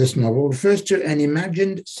title of this novel refers to an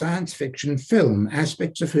imagined science fiction film,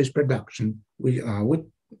 aspects of whose production we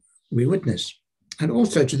witness, and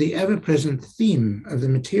also to the ever-present theme of the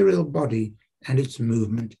material body and its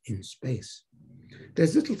movement in space.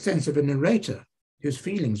 There's little sense of a narrator whose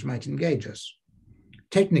feelings might engage us.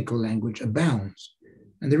 Technical language abounds,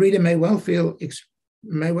 and the reader may well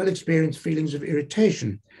experience feelings of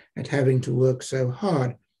irritation at having to work so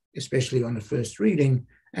hard, especially on a first reading,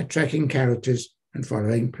 at tracking characters and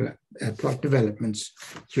following plot developments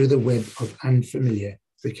through the web of unfamiliar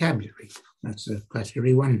vocabulary. That's a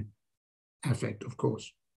category 1 affect, of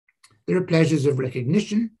course. There are pleasures of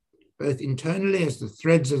recognition, both internally as the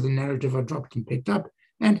threads of the narrative are dropped and picked up,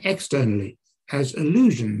 and externally as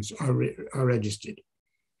allusions are registered.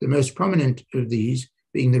 The most prominent of these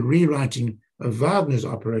being the rewriting of Wagner's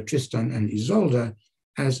opera Tristan and Isolde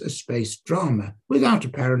as a space drama, without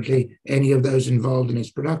apparently any of those involved in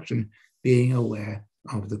its production being aware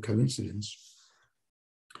of the coincidence.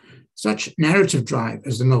 Such narrative drive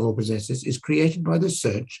as the novel possesses is created by the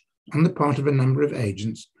search on the part of a number of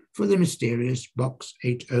agents for the mysterious Box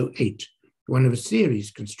 808, one of a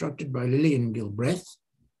series constructed by Lillian Gilbreth,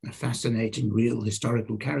 a fascinating real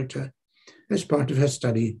historical character, as part of her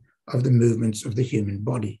study of the movements of the human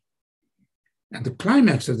body. At the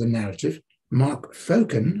climax of the narrative, Mark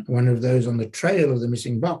Foken, one of those on the trail of the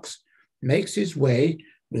missing box, makes his way,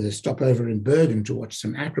 with a stopover in Bergen to watch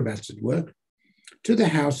some acrobats at work, to the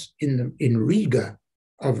house in Riga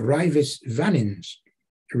of Raivis Vanins,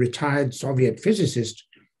 a retired Soviet physicist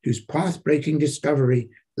whose path-breaking discovery,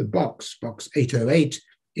 the box 808,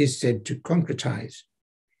 is said to concretize.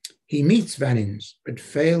 He meets Vanins, but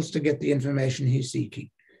fails to get the information he's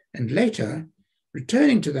seeking, and later,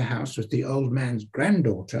 returning to the house with the old man's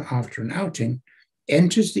granddaughter after an outing,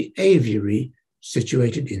 enters the aviary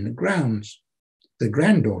situated in the grounds. The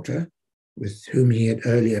granddaughter, with whom he had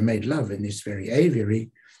earlier made love in this very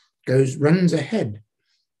aviary, runs ahead,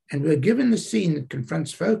 and we're given the scene that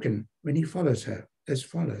confronts Foken when he follows her as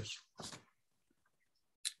follows.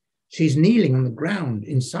 She's kneeling on the ground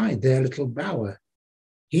inside their little bower.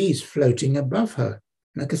 He's floating above her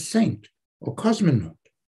like a saint or cosmonaut,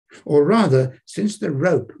 or rather, since the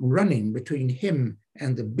rope running between him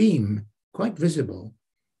and the beam, quite visible,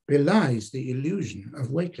 belies the illusion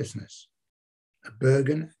of weightlessness. A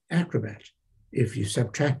Bergen acrobat, if you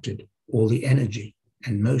subtracted all the energy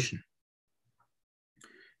and motion.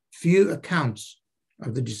 Few accounts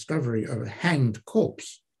of the discovery of a hanged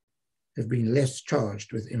corpse have been less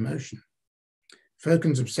charged with emotion.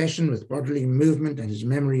 Foken's obsession with bodily movement and his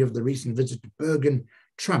memory of the recent visit to Bergen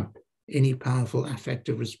trump any powerful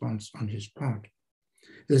affective response on his part.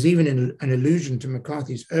 There's even an allusion to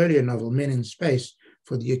McCarthy's earlier novel, Men in Space,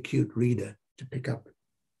 for the acute reader to pick up.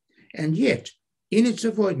 And yet, in its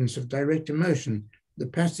avoidance of direct emotion, the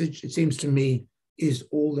passage, it seems to me, is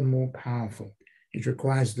all the more powerful. It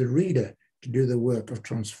requires the reader to do the work of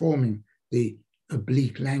transforming the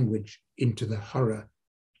oblique language into the horror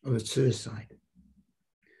of a suicide.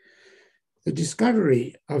 The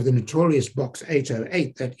discovery of the notorious Box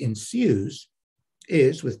 808 that ensues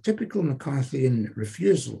is, with typical McCarthyian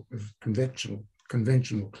refusal of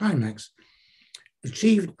conventional climax,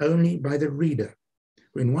 achieved only by the reader,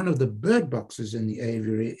 when one of the bird boxes in the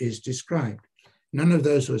aviary is described. None of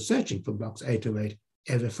those who are searching for Box 808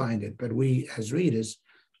 ever find it, but we as readers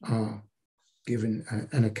are given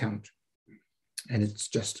an account. And it's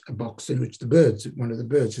just a box in which one of the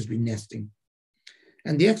birds has been nesting.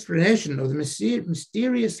 And the explanation of the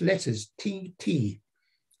mysterious letters TT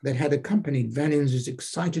that had accompanied Vanins'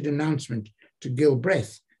 excited announcement to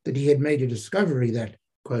Gilbreth that he had made a discovery that,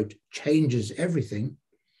 quote, changes everything,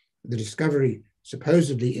 the discovery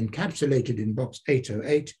supposedly encapsulated in Box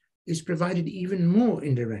 808, is provided even more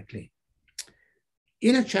indirectly.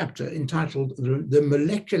 In a chapter entitled The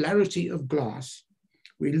Molecularity of Glass,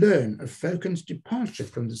 we learn of Foken's departure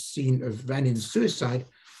from the scene of Vanin's suicide,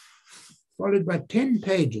 followed by 10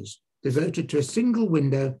 pages devoted to a single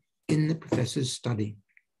window in the professor's study.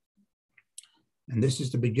 And this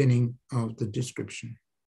is the beginning of the description.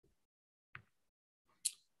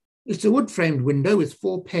 It's a wood-framed window with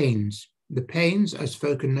 4 panes. The panes, as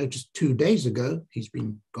Foken noticed 2 days ago, he's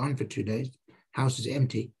been gone for 2 days, house is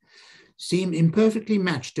empty, seem imperfectly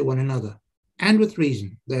matched to one another. And with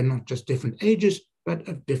reason, they're not just different ages, but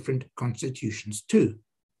of different constitutions too.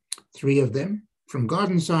 3 of them, from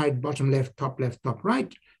garden side, bottom left, top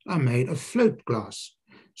right, are made of float glass,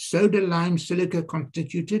 soda lime silica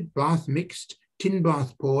constituted, bath mixed, tin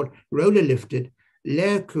bath poured, roller lifted,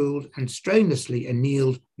 layer cooled, and strainlessly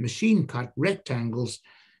annealed, machine cut rectangles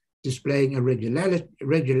displaying a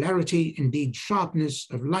regularity, indeed sharpness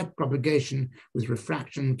of light propagation with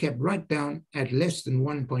refraction kept right down at less than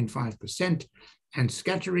 1.5%, and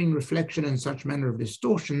scattering, reflection, and such manner of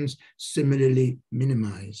distortions similarly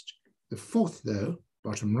minimized. The 4th, though,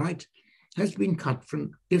 bottom right, has been cut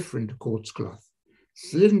from different quartz cloth,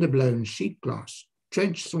 cylinder-blown sheet glass,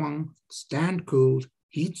 trench swung, stand cooled,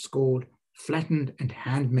 heat scored, flattened, and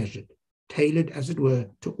hand measured, tailored, as it were,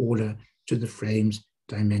 to order to the frame's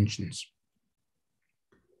dimensions.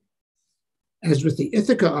 As with the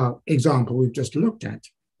Ithaca example we've just looked at,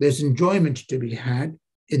 there's enjoyment to be had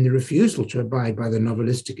in the refusal to abide by the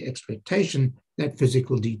novelistic expectation that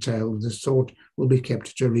physical detail of this sort will be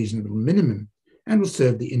kept to a reasonable minimum and will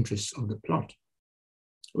serve the interests of the plot.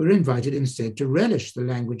 We're invited instead to relish the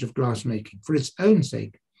language of glassmaking for its own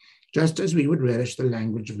sake, just as we would relish the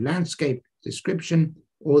language of landscape description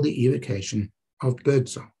or the evocation of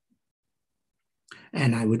birdsong.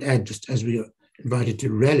 And I would add, just as we are invited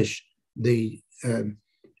to relish the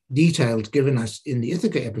details given us in the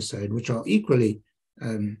Ithaca episode, which are equally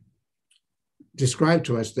described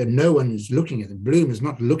to us, that no one is looking at them. Bloom is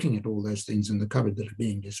not looking at all those things in the cupboard that are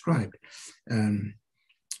being described. And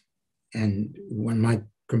one might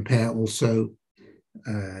compare also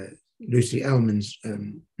Lucy Ellman's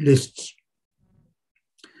lists.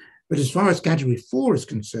 But as far as category 4 is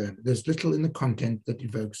concerned, there's little in the content that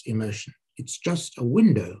evokes emotion. It's just a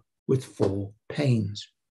window with 4 panes.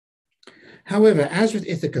 However, as with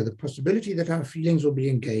Ithaca, the possibility that our feelings will be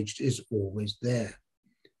engaged is always there.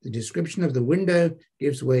 The description of the window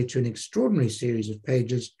gives way to an extraordinary series of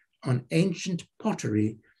pages on ancient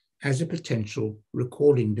pottery as a potential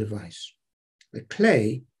recording device. The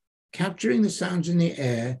clay capturing the sounds in the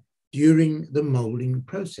air during the molding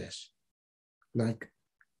process, like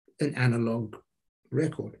an analog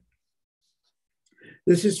record.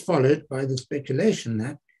 This is followed by the speculation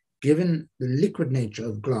that, given the liquid nature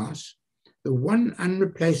of glass, the one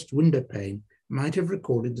unreplaced window pane might have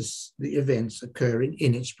recorded the events occurring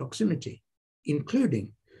in its proximity,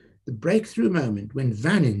 including the breakthrough moment when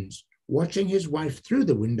Vanins, watching his wife through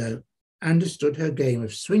the window, understood her game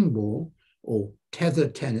of swing ball, or tether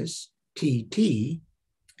tennis, TT,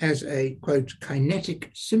 as a, quote, kinetic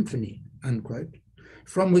symphony, unquote,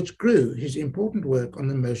 from which grew his important work on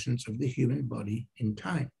the motions of the human body in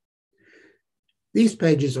time. These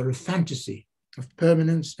pages are a fantasy of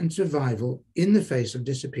permanence and survival in the face of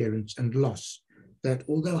disappearance and loss that,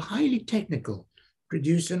 although highly technical,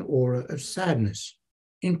 produce an aura of sadness,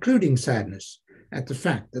 including sadness at the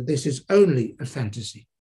fact that this is only a fantasy.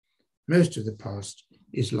 Most of the past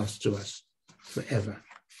is lost to us forever.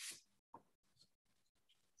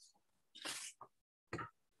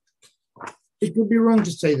 It would be wrong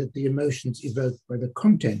to say that the emotions evoked by the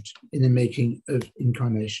content in the making of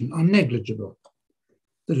Incarnation are negligible.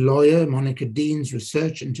 The lawyer Monica Dean's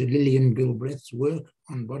research into Lillian Gilbreth's work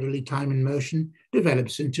on bodily time and motion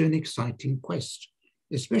develops into an exciting quest,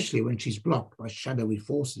 especially when she's blocked by shadowy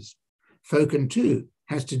forces. Foken, too,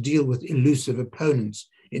 has to deal with elusive opponents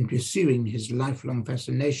in pursuing his lifelong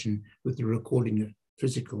fascination with the recording of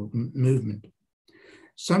physical movement.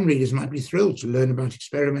 Some readers might be thrilled to learn about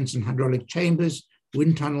experiments in hydraulic chambers,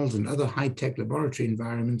 wind tunnels, and other high-tech laboratory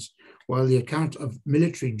environments, while the account of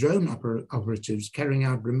military drone operatives carrying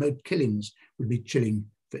out remote killings would be chilling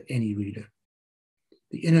for any reader.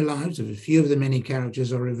 The inner lives of a few of the many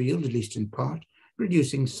characters are revealed, at least in part,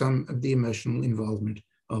 reducing some of the emotional involvement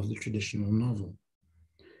of the traditional novel.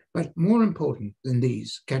 But more important than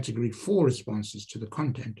these category 4 responses to the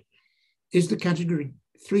content is the category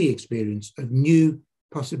 3 experience of new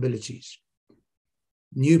possibilities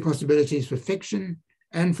for fiction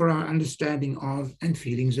and for our understanding of and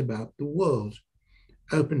feelings about the world,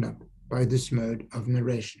 opened up by this mode of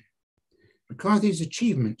narration. McCarthy's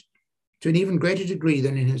achievement, to an even greater degree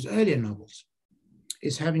than in his earlier novels,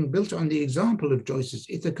 is having built on the example of Joyce's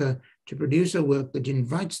Ithaca to produce a work that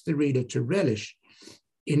invites the reader to relish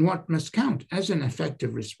in what must count as an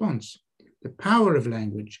effective response, the power of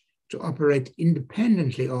language to operate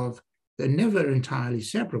independently of, though never entirely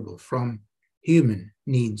separable from, human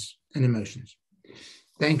needs and emotions.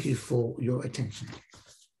 Thank you for your attention.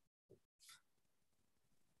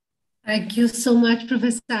 Thank you so much,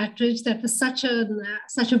 Professor Attridge. That was such a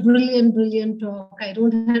brilliant talk. I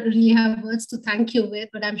don't really have words to thank you with,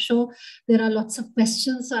 but I'm sure there are lots of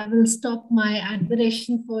questions. So I will stop my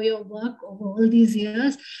admiration for your work over all these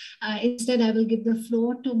years. Instead, I will give the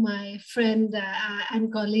floor to my friend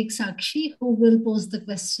and colleague Sakshi, who will pose the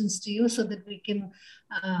questions to you so that we can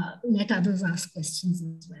let others ask questions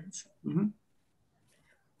as well. Mm-hmm.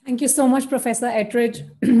 Thank you so much, Professor Attridge,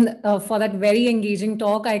 for that very engaging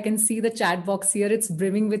talk. I can see the chat box here. It's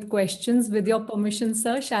brimming with questions. With your permission,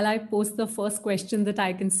 sir, shall I post the first question that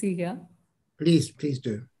I can see here? Please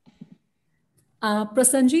do.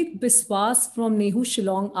 Prasanjit Biswas from Nehu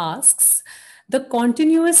Shillong asks, the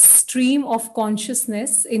continuous stream of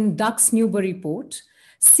consciousness in Duck's Newburyport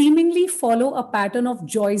seemingly follow a pattern of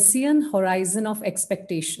Joycean horizon of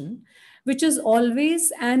expectation, which is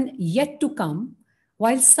always and yet to come,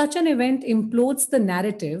 while such an event implodes the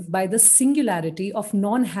narrative by the singularity of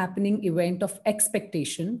non-happening event of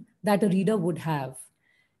expectation that a reader would have.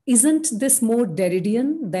 Isn't this more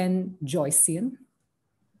Derridian than Joycean?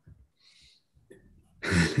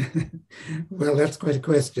 Well, that's quite a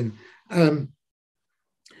question.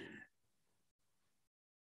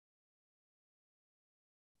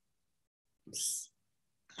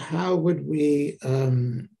 How would we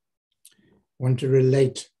want to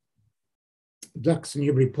relate Duck's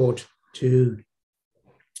Newburyport to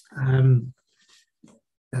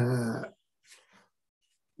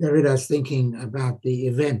Derrida's thinking about the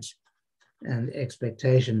event and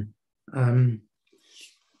expectation?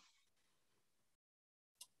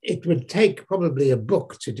 It would take probably a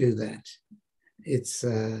book to do that. It's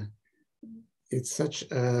such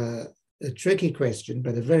a tricky question,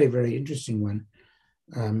 but a very, very interesting one.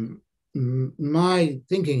 My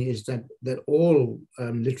thinking is that all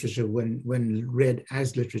literature, when read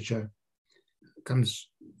as literature, has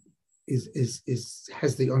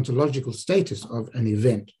the ontological status of an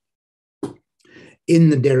event in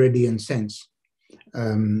the Derridian sense.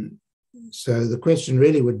 So the question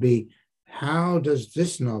really would be, how does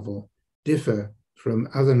this novel differ from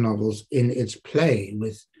other novels in its play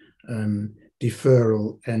with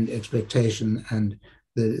deferral and expectation and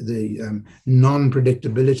the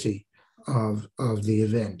non-predictability of the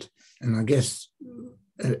event? And I guess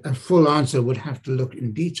a full answer would have to look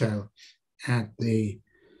in detail at the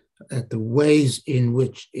ways in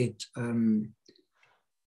which it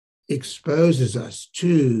exposes us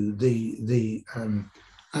to the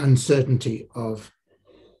uncertainty of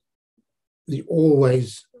the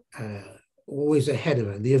always ahead of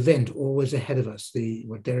us, the event always ahead of us,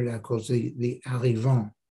 what Derrida calls the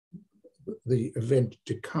arrivant, the event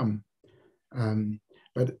to come.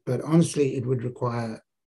 But honestly, it would require,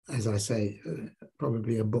 as I say,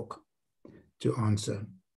 probably a book to answer.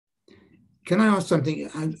 Can I ask something?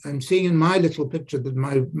 I'm seeing in my little picture that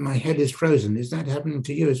my head is frozen. Is that happening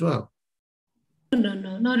to you as well? No,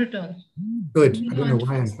 not at all. Good. I don't know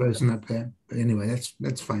why I'm frozen up there. But anyway,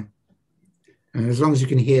 that's fine. And as long as you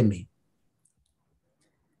can hear me.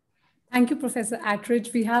 Thank you, Professor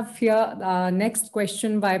Attridge. We have here next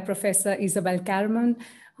question by Professor Isabel Karaman,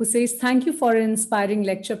 who says, thank you for an inspiring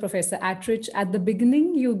lecture, Professor Attridge. At the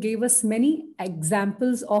beginning, you gave us many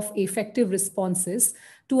examples of effective responses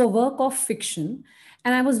to a work of fiction.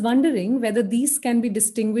 And I was wondering whether these can be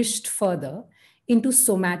distinguished further into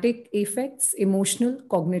somatic effects, emotional,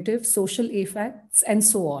 cognitive, social effects, and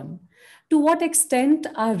so on. To what extent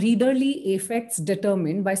are readerly effects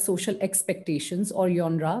determined by social expectations or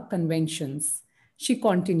genre conventions? She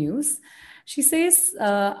continues. She says,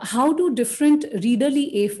 how do different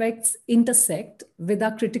readerly effects intersect with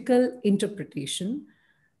our critical interpretation?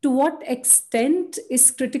 To what extent is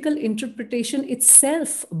critical interpretation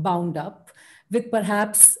itself bound up with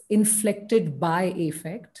perhaps inflected by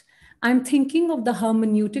affect? I'm thinking of the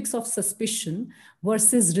hermeneutics of suspicion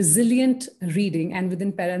versus resilient reading, and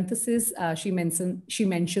within parentheses, she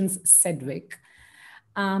mentions Sedgwick.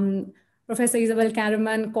 Professor Isabel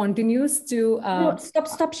Karaman continues to... No,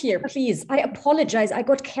 stop here, please. I apologize. I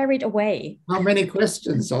got carried away. How many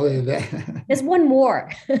questions are there? There's one more.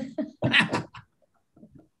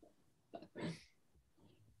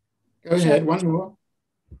 Go ahead, one more.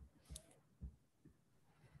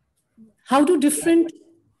 How do different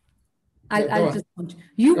I'll just want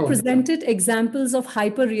you presented examples of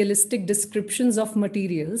hyper-realistic descriptions of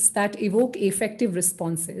materials that evoke affective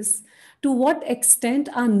responses. To what extent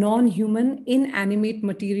are non-human inanimate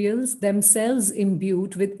materials themselves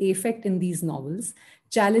imbued with affect in these novels,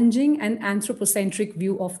 challenging an anthropocentric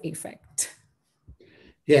view of affect?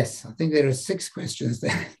 Yes, I think there are 6 questions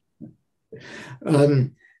there.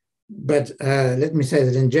 But let me say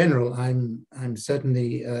that in general, I'm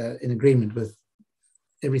certainly in agreement with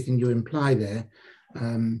everything you imply there.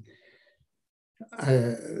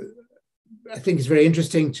 I think it's very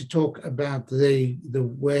interesting to talk about the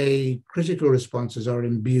way critical responses are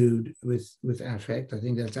imbued with affect. I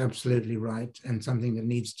think that's absolutely right, and something that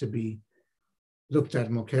needs to be looked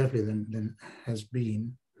at more carefully than has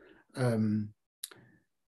been.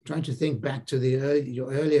 Trying to think back to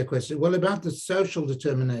your earlier question. Well, about the social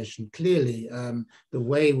determination, clearly the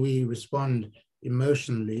way we respond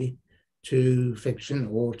emotionally to fiction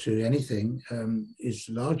or to anything is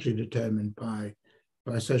largely determined by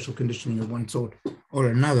social conditioning of one sort or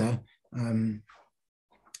another.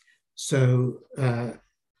 So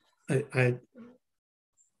I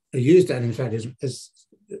use that, in fact, as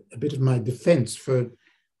a bit of my defense for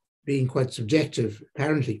being quite subjective,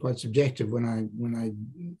 apparently quite subjective when I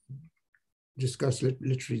discuss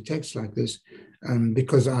literary texts like this,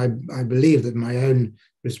 because I believe that my own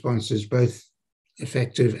response is both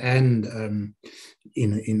effective and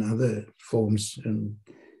in other forms, in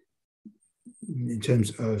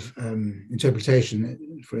terms of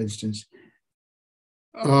interpretation, for instance,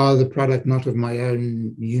 are the product not of my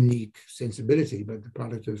own unique sensibility, but the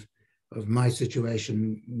product of my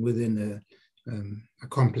situation within a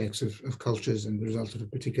complex of cultures and the result of a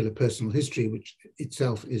particular personal history, which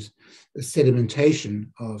itself is a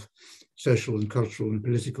sedimentation of social and cultural and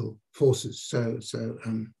political forces. So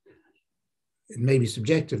it may be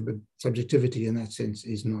subjective, but subjectivity in that sense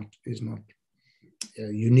is not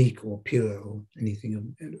unique or pure or anything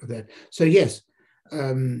of that. So yes,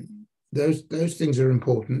 those things are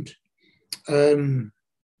important.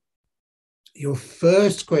 Your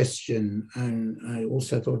first question, and I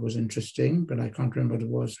also thought was interesting, but I can't remember what it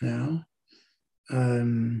was now.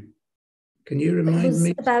 Can you remind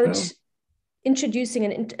me? About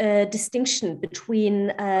introducing a distinction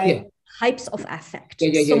between types of affect,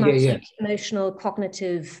 somatic, emotional,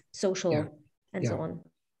 cognitive, social, and so on.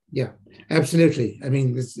 Yeah, absolutely. I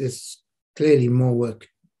mean, there's clearly more work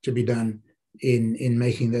to be done in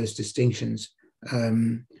making those distinctions.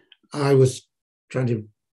 I was trying to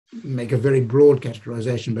make a very broad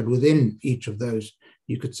categorization, but within each of those,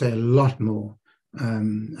 you could say a lot more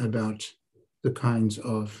about the kinds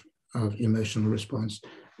of emotional response.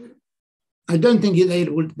 I don't think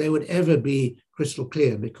they would ever be crystal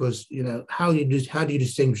clear, because how do you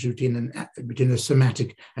distinguish between a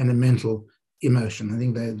somatic and a mental emotion? I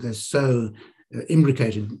think they're so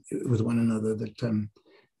imbricated with one another that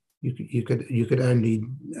you could only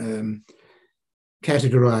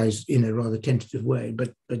categorize in a rather tentative way,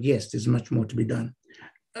 but yes, there's much more to be done.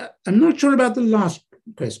 I'm not sure about the last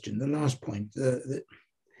question, the last point.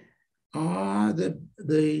 Are the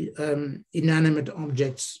inanimate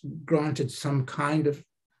objects granted some kind of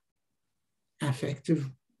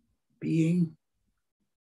affective being?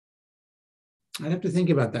 I'd have to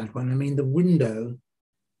think about that one. I mean, the window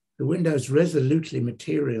is resolutely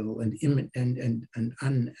material and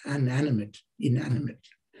inanimate.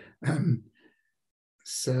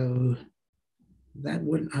 So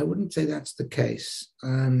I wouldn't say that's the case.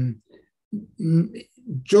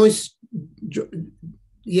 Joyce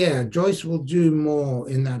will do more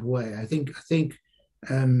in that way. I think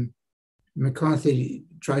McCarthy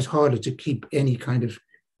tries harder to keep any kind of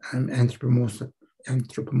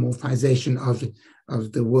anthropomorphization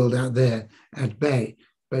of the world out there at bay.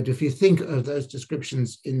 But if you think of those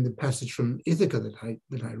descriptions in the passage from Ithaca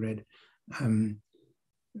that I read,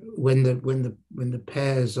 when the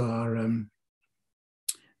pairs are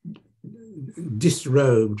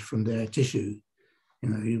disrobed from their tissue,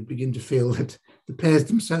 you begin to feel that the pairs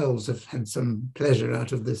themselves have had some pleasure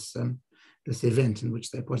out of this event in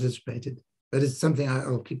which they participated. But it's something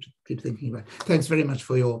I'll keep thinking about. Thanks very much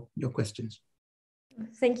for your questions.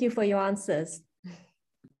 Thank you for your answers.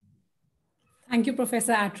 Thank you,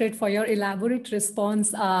 Professor Attridge, for your elaborate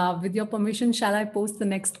response. With your permission, shall I pose the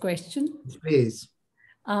next question? Please.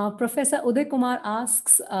 Professor Uday Kumar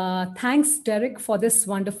asks, thanks, Derek, for this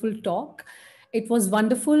wonderful talk. It was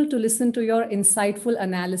wonderful to listen to your insightful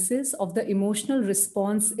analysis of the emotional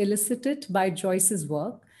response elicited by Joyce's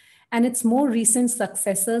work and its more recent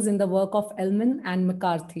successors in the work of Ellman and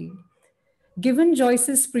McCarthy. Given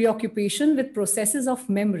Joyce's preoccupation with processes of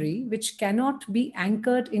memory which cannot be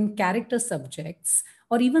anchored in character subjects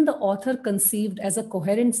or even the author conceived as a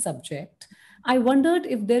coherent subject, I wondered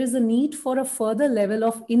if there is a need for a further level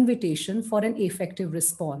of invitation for an effective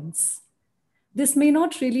response. This may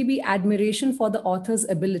not really be admiration for the author's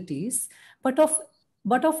abilities, but of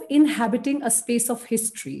inhabiting a space of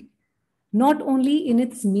history, not only in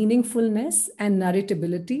its meaningfulness and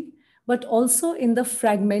narratability, but also in the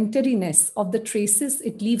fragmentariness of the traces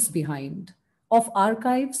it leaves behind, of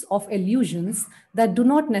archives of allusions that do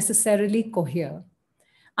not necessarily cohere.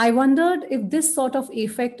 I wondered if this sort of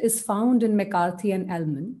effect is found in McCarthy and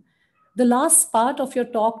Ellman. The last part of your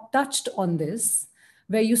talk touched on this,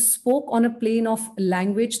 where you spoke on a plane of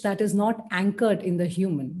language that is not anchored in the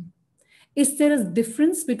human. Is there a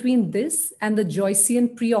difference between this and the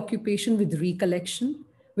Joycean preoccupation with recollection,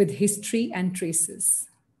 with history and traces?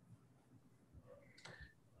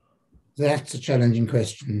 That's a challenging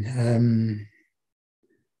question.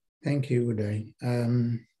 Thank you, Uday.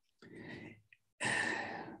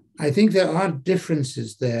 I think there are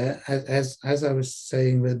differences there, as I was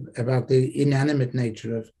saying about the inanimate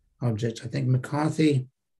nature of objects. I think McCarthy,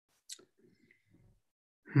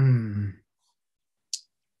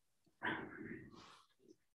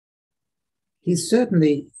 he's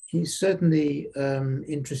certainly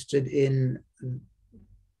interested in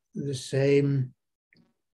the same,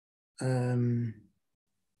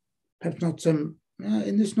 perhaps not some,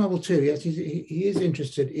 in this novel too, yes, he is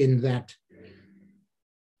interested in that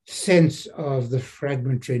sense of the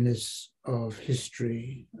fragmentariness of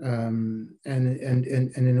history, and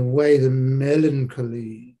in a way the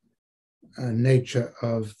melancholy nature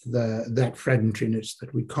of that fragmentariness,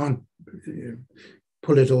 that we can't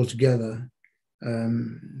pull it all together,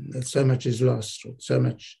 that so much is lost, or so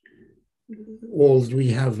much, all that we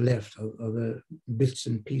have left are the bits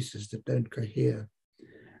and pieces that don't cohere.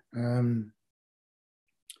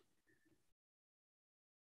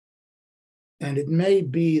 And it may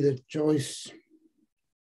be that Joyce,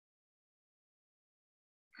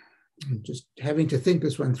 I'm just having to think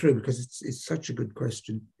this one through because it's such a good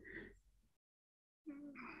question.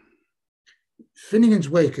 Finnegan's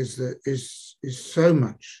Wake is so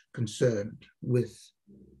much concerned with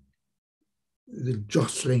the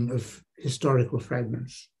jostling of historical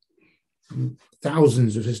fragments,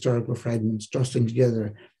 thousands of historical fragments jostling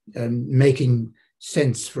together, making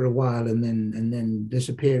sense for a while and then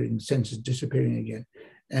disappearing, sense is disappearing again.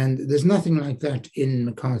 And there's nothing like that in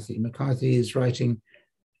McCarthy. McCarthy is writing,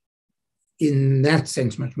 in that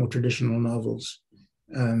sense, much more traditional novels,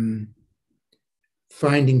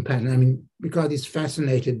 finding pattern. I mean, McCarthy's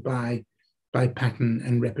fascinated by pattern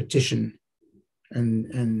and repetition and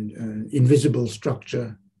invisible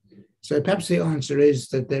structure. So perhaps the answer is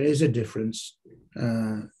that there is a difference,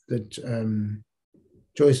 that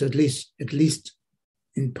Joyce, at least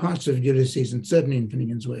in parts of Ulysses and certainly in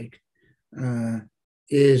Finnegan's Wake,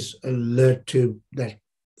 is alert to that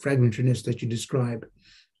fragmentariness that you describe,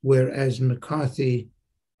 whereas McCarthy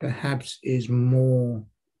perhaps is more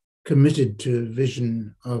committed to a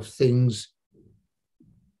vision of things,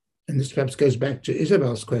 and this perhaps goes back to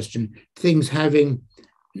Isabel's question, things having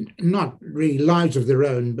not really lives of their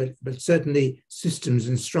own, but certainly systems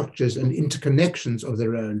and structures and interconnections of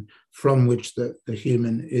their own from which the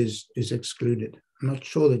human is excluded. I'm not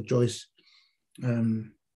sure that Joyce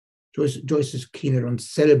is keener on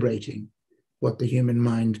celebrating what the human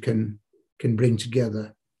mind can bring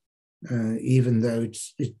together, even though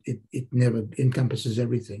it never encompasses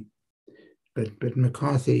everything. But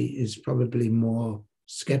McCarthy is probably more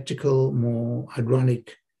skeptical, more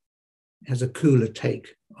ironic, has a cooler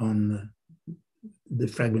take on the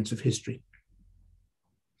fragments of history.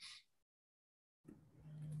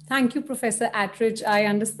 Thank you, Professor Attridge. I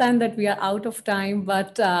understand that we are out of time,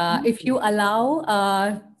 but if you allow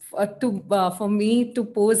for me to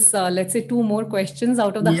pose, let's say, 2 more questions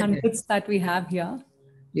out of the hundreds that we have here.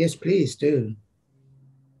 Yes, please do.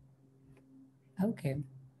 Okay.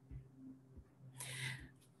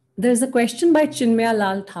 There's a question by Chinmaya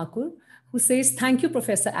Lal Thakur, who says, thank you,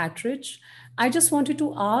 Professor Attridge. I just wanted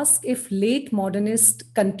to ask if late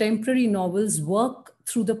modernist contemporary novels work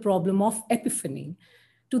through the problem of epiphany,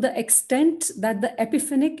 to the extent that the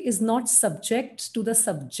epiphanic is not subject to the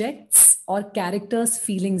subjects or characters'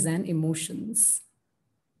 feelings and emotions.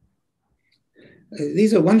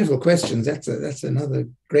 These are wonderful questions. That's another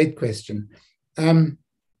great question.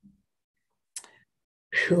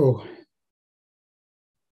 Sure.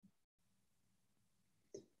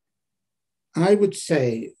 I would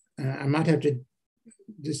say, I might have to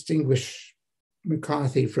distinguish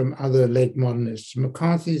McCarthy from other late modernists.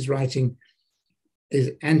 McCarthy's writing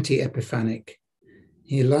is anti-epiphanic.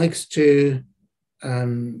 He likes to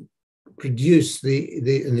produce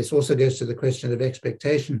and this also goes to the question of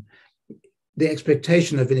expectation, the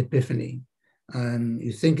expectation of an epiphany.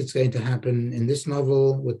 You think it's going to happen in this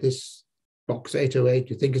novel with this box 808.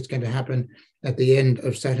 You think it's going to happen at the end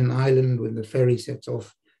of Staten Island when the ferry sets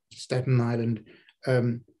off to Staten Island,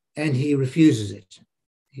 and he refuses it.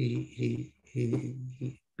 He's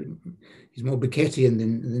more Beckettian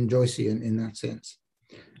than Joycean in that sense.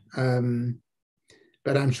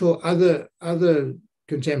 But I'm sure other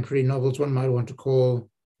contemporary novels one might want to call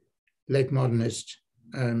late modernist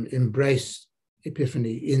embrace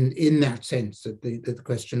epiphany in that sense, that the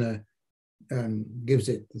questioner gives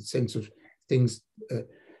it the sense of things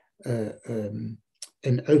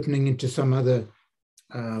an opening into some other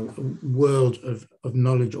world of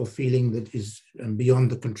knowledge or feeling that is beyond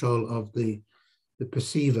the control of the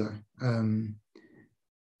perceiver.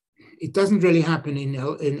 It doesn't really happen in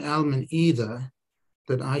Ellmann either,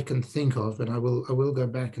 that I can think of, but I will go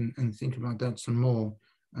back and think about that some more.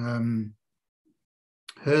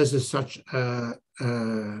 Hers is such a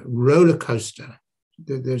roller coaster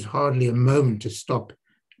that there's hardly a moment to stop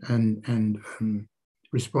and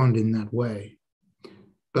respond in that way.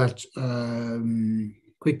 But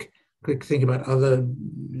quick think about other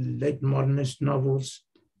late modernist novels.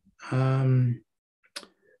 I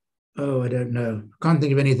don't know. Can't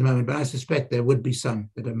think of any at the moment, but I suspect there would be some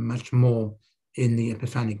that are much more in the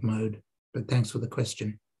epiphanic mode. But thanks for the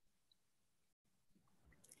question.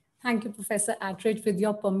 Thank you, Professor Attridge. With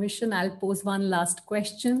your permission, I'll pose one last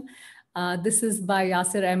question. This is by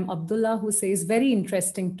Yasir M. Abdullah, who says, very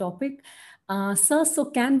interesting topic. Sir, so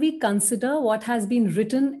can we consider what has been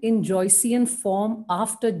written in Joycean form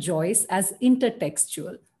after Joyce as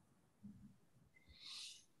intertextual?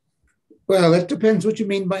 Well, it depends what you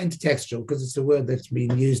mean by intertextual, because it's a word that's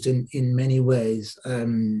been used in many ways.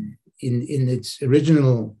 In its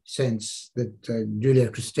original sense that Julia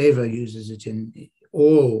Kristeva uses it in,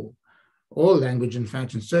 all language, in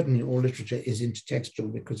fact, and certainly all literature is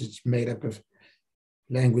intertextual because it's made up of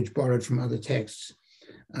language borrowed from other texts.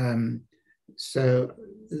 So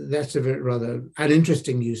that's a rather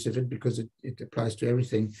uninteresting use of it because it applies to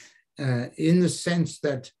everything, in the sense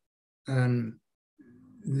that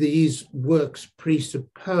these works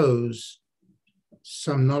presuppose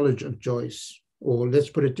some knowledge of Joyce, or let's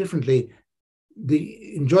put it differently,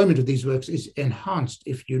 the enjoyment of these works is enhanced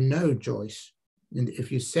if you know Joyce, and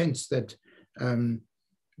if you sense that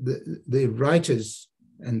the writers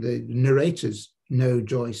and the narrators know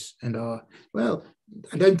Joyce and are, well,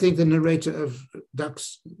 I don't think the narrator of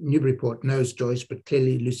Duck's Newburyport knows Joyce, but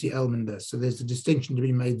clearly Lucy Ellmann does. So there's a distinction to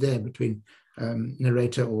be made there between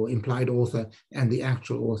narrator or implied author and the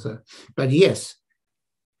actual author. But yes,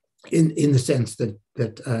 in the sense that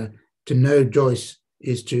to know Joyce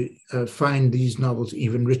is to find these novels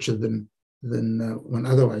even richer than one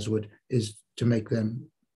otherwise would, is to make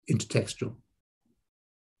them intertextual.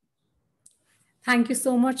 Thank you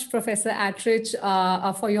so much, Professor Attridge,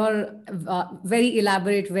 for your very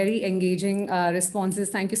elaborate, very engaging responses.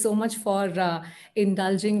 Thank you so much for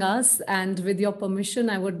indulging us. And with your permission,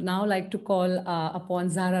 I would now like to call upon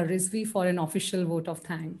Zahra Rizvi for an official vote of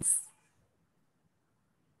thanks.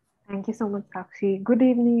 Thank you so much, Sakshi. Good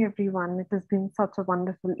evening, everyone. It has been such a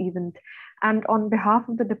wonderful event. And on behalf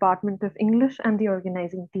of the Department of English and the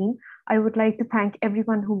organizing team, I would like to thank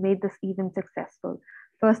everyone who made this event successful.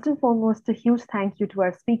 First and foremost, a huge thank you to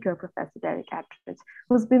our speaker, Professor Derek Attridge,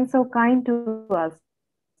 who's been so kind to us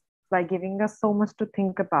by giving us so much to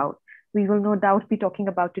think about. We will no doubt be talking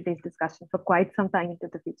about today's discussion for quite some time into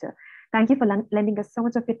the future. Thank you for lending us so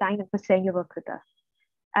much of your time and for sharing your work with us.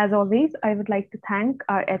 As always, I would like to thank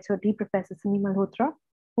our HOD, Professor Sunny Malhotra,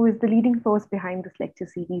 who is the leading force behind this lecture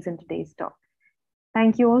series and today's talk.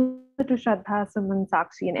 Thank you also to Shraddha, Suman,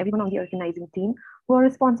 Sakshi, and everyone on the organizing team who are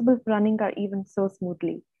responsible for running our event so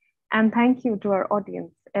smoothly. And thank you to our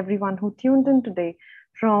audience, everyone who tuned in today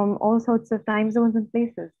from all sorts of time zones and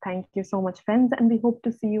places. Thank you so much, friends, and we hope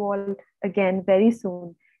to see you all again very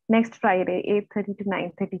soon, next Friday, 8:30 to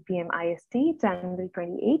 9:30 p.m. IST, January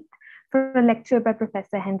 28th, for a lecture by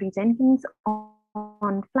Professor Henry Jenkins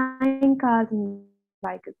on flying cars and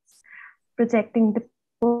vehicles, projecting the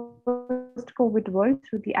post-COVID world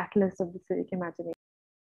through the atlas of the civic imagination.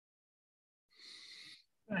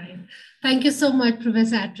 Right. Thank you so much,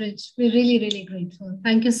 Professor Attridge. We're really, really grateful.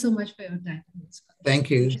 Thank you so much for your time. Thank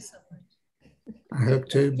you. Thank you so much. I hope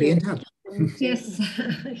to be in touch. Yes. Yes.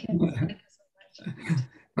 Thank you so much.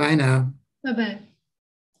 Bye now. Bye-bye.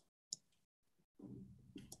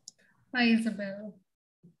 Bye, Isabel.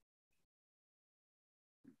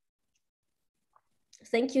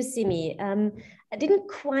 Thank you, Simi. I didn't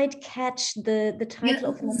quite catch the title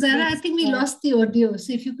of Zara, I think we lost the audio.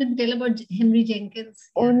 So if you can tell about Henry Jenkins.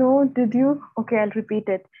 Yeah. Oh no, did you? Okay, I'll repeat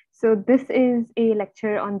it. So this is a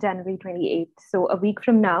lecture on January 28th, so a week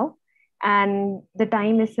from now. And the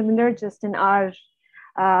time is similar, just an hour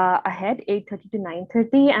ahead, 8:30 to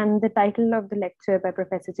 9:30. And the title of the lecture by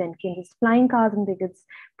Professor Jenkins is Flying Cars and Bigots,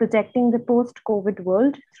 Projecting the Post-COVID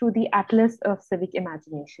World Through the Atlas of Civic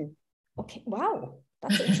Imagination. Okay, wow,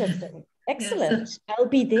 that's interesting. Excellent. Yes. I'll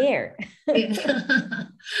be there. Right.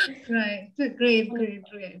 Great.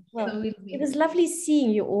 Well, so it was lovely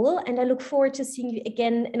seeing you all, and I look forward to seeing you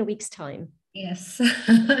again in a week's time. Yes.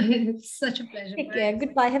 It's such a pleasure. Take care.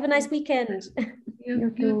 Goodbye. Have a nice weekend.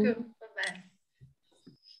 You too.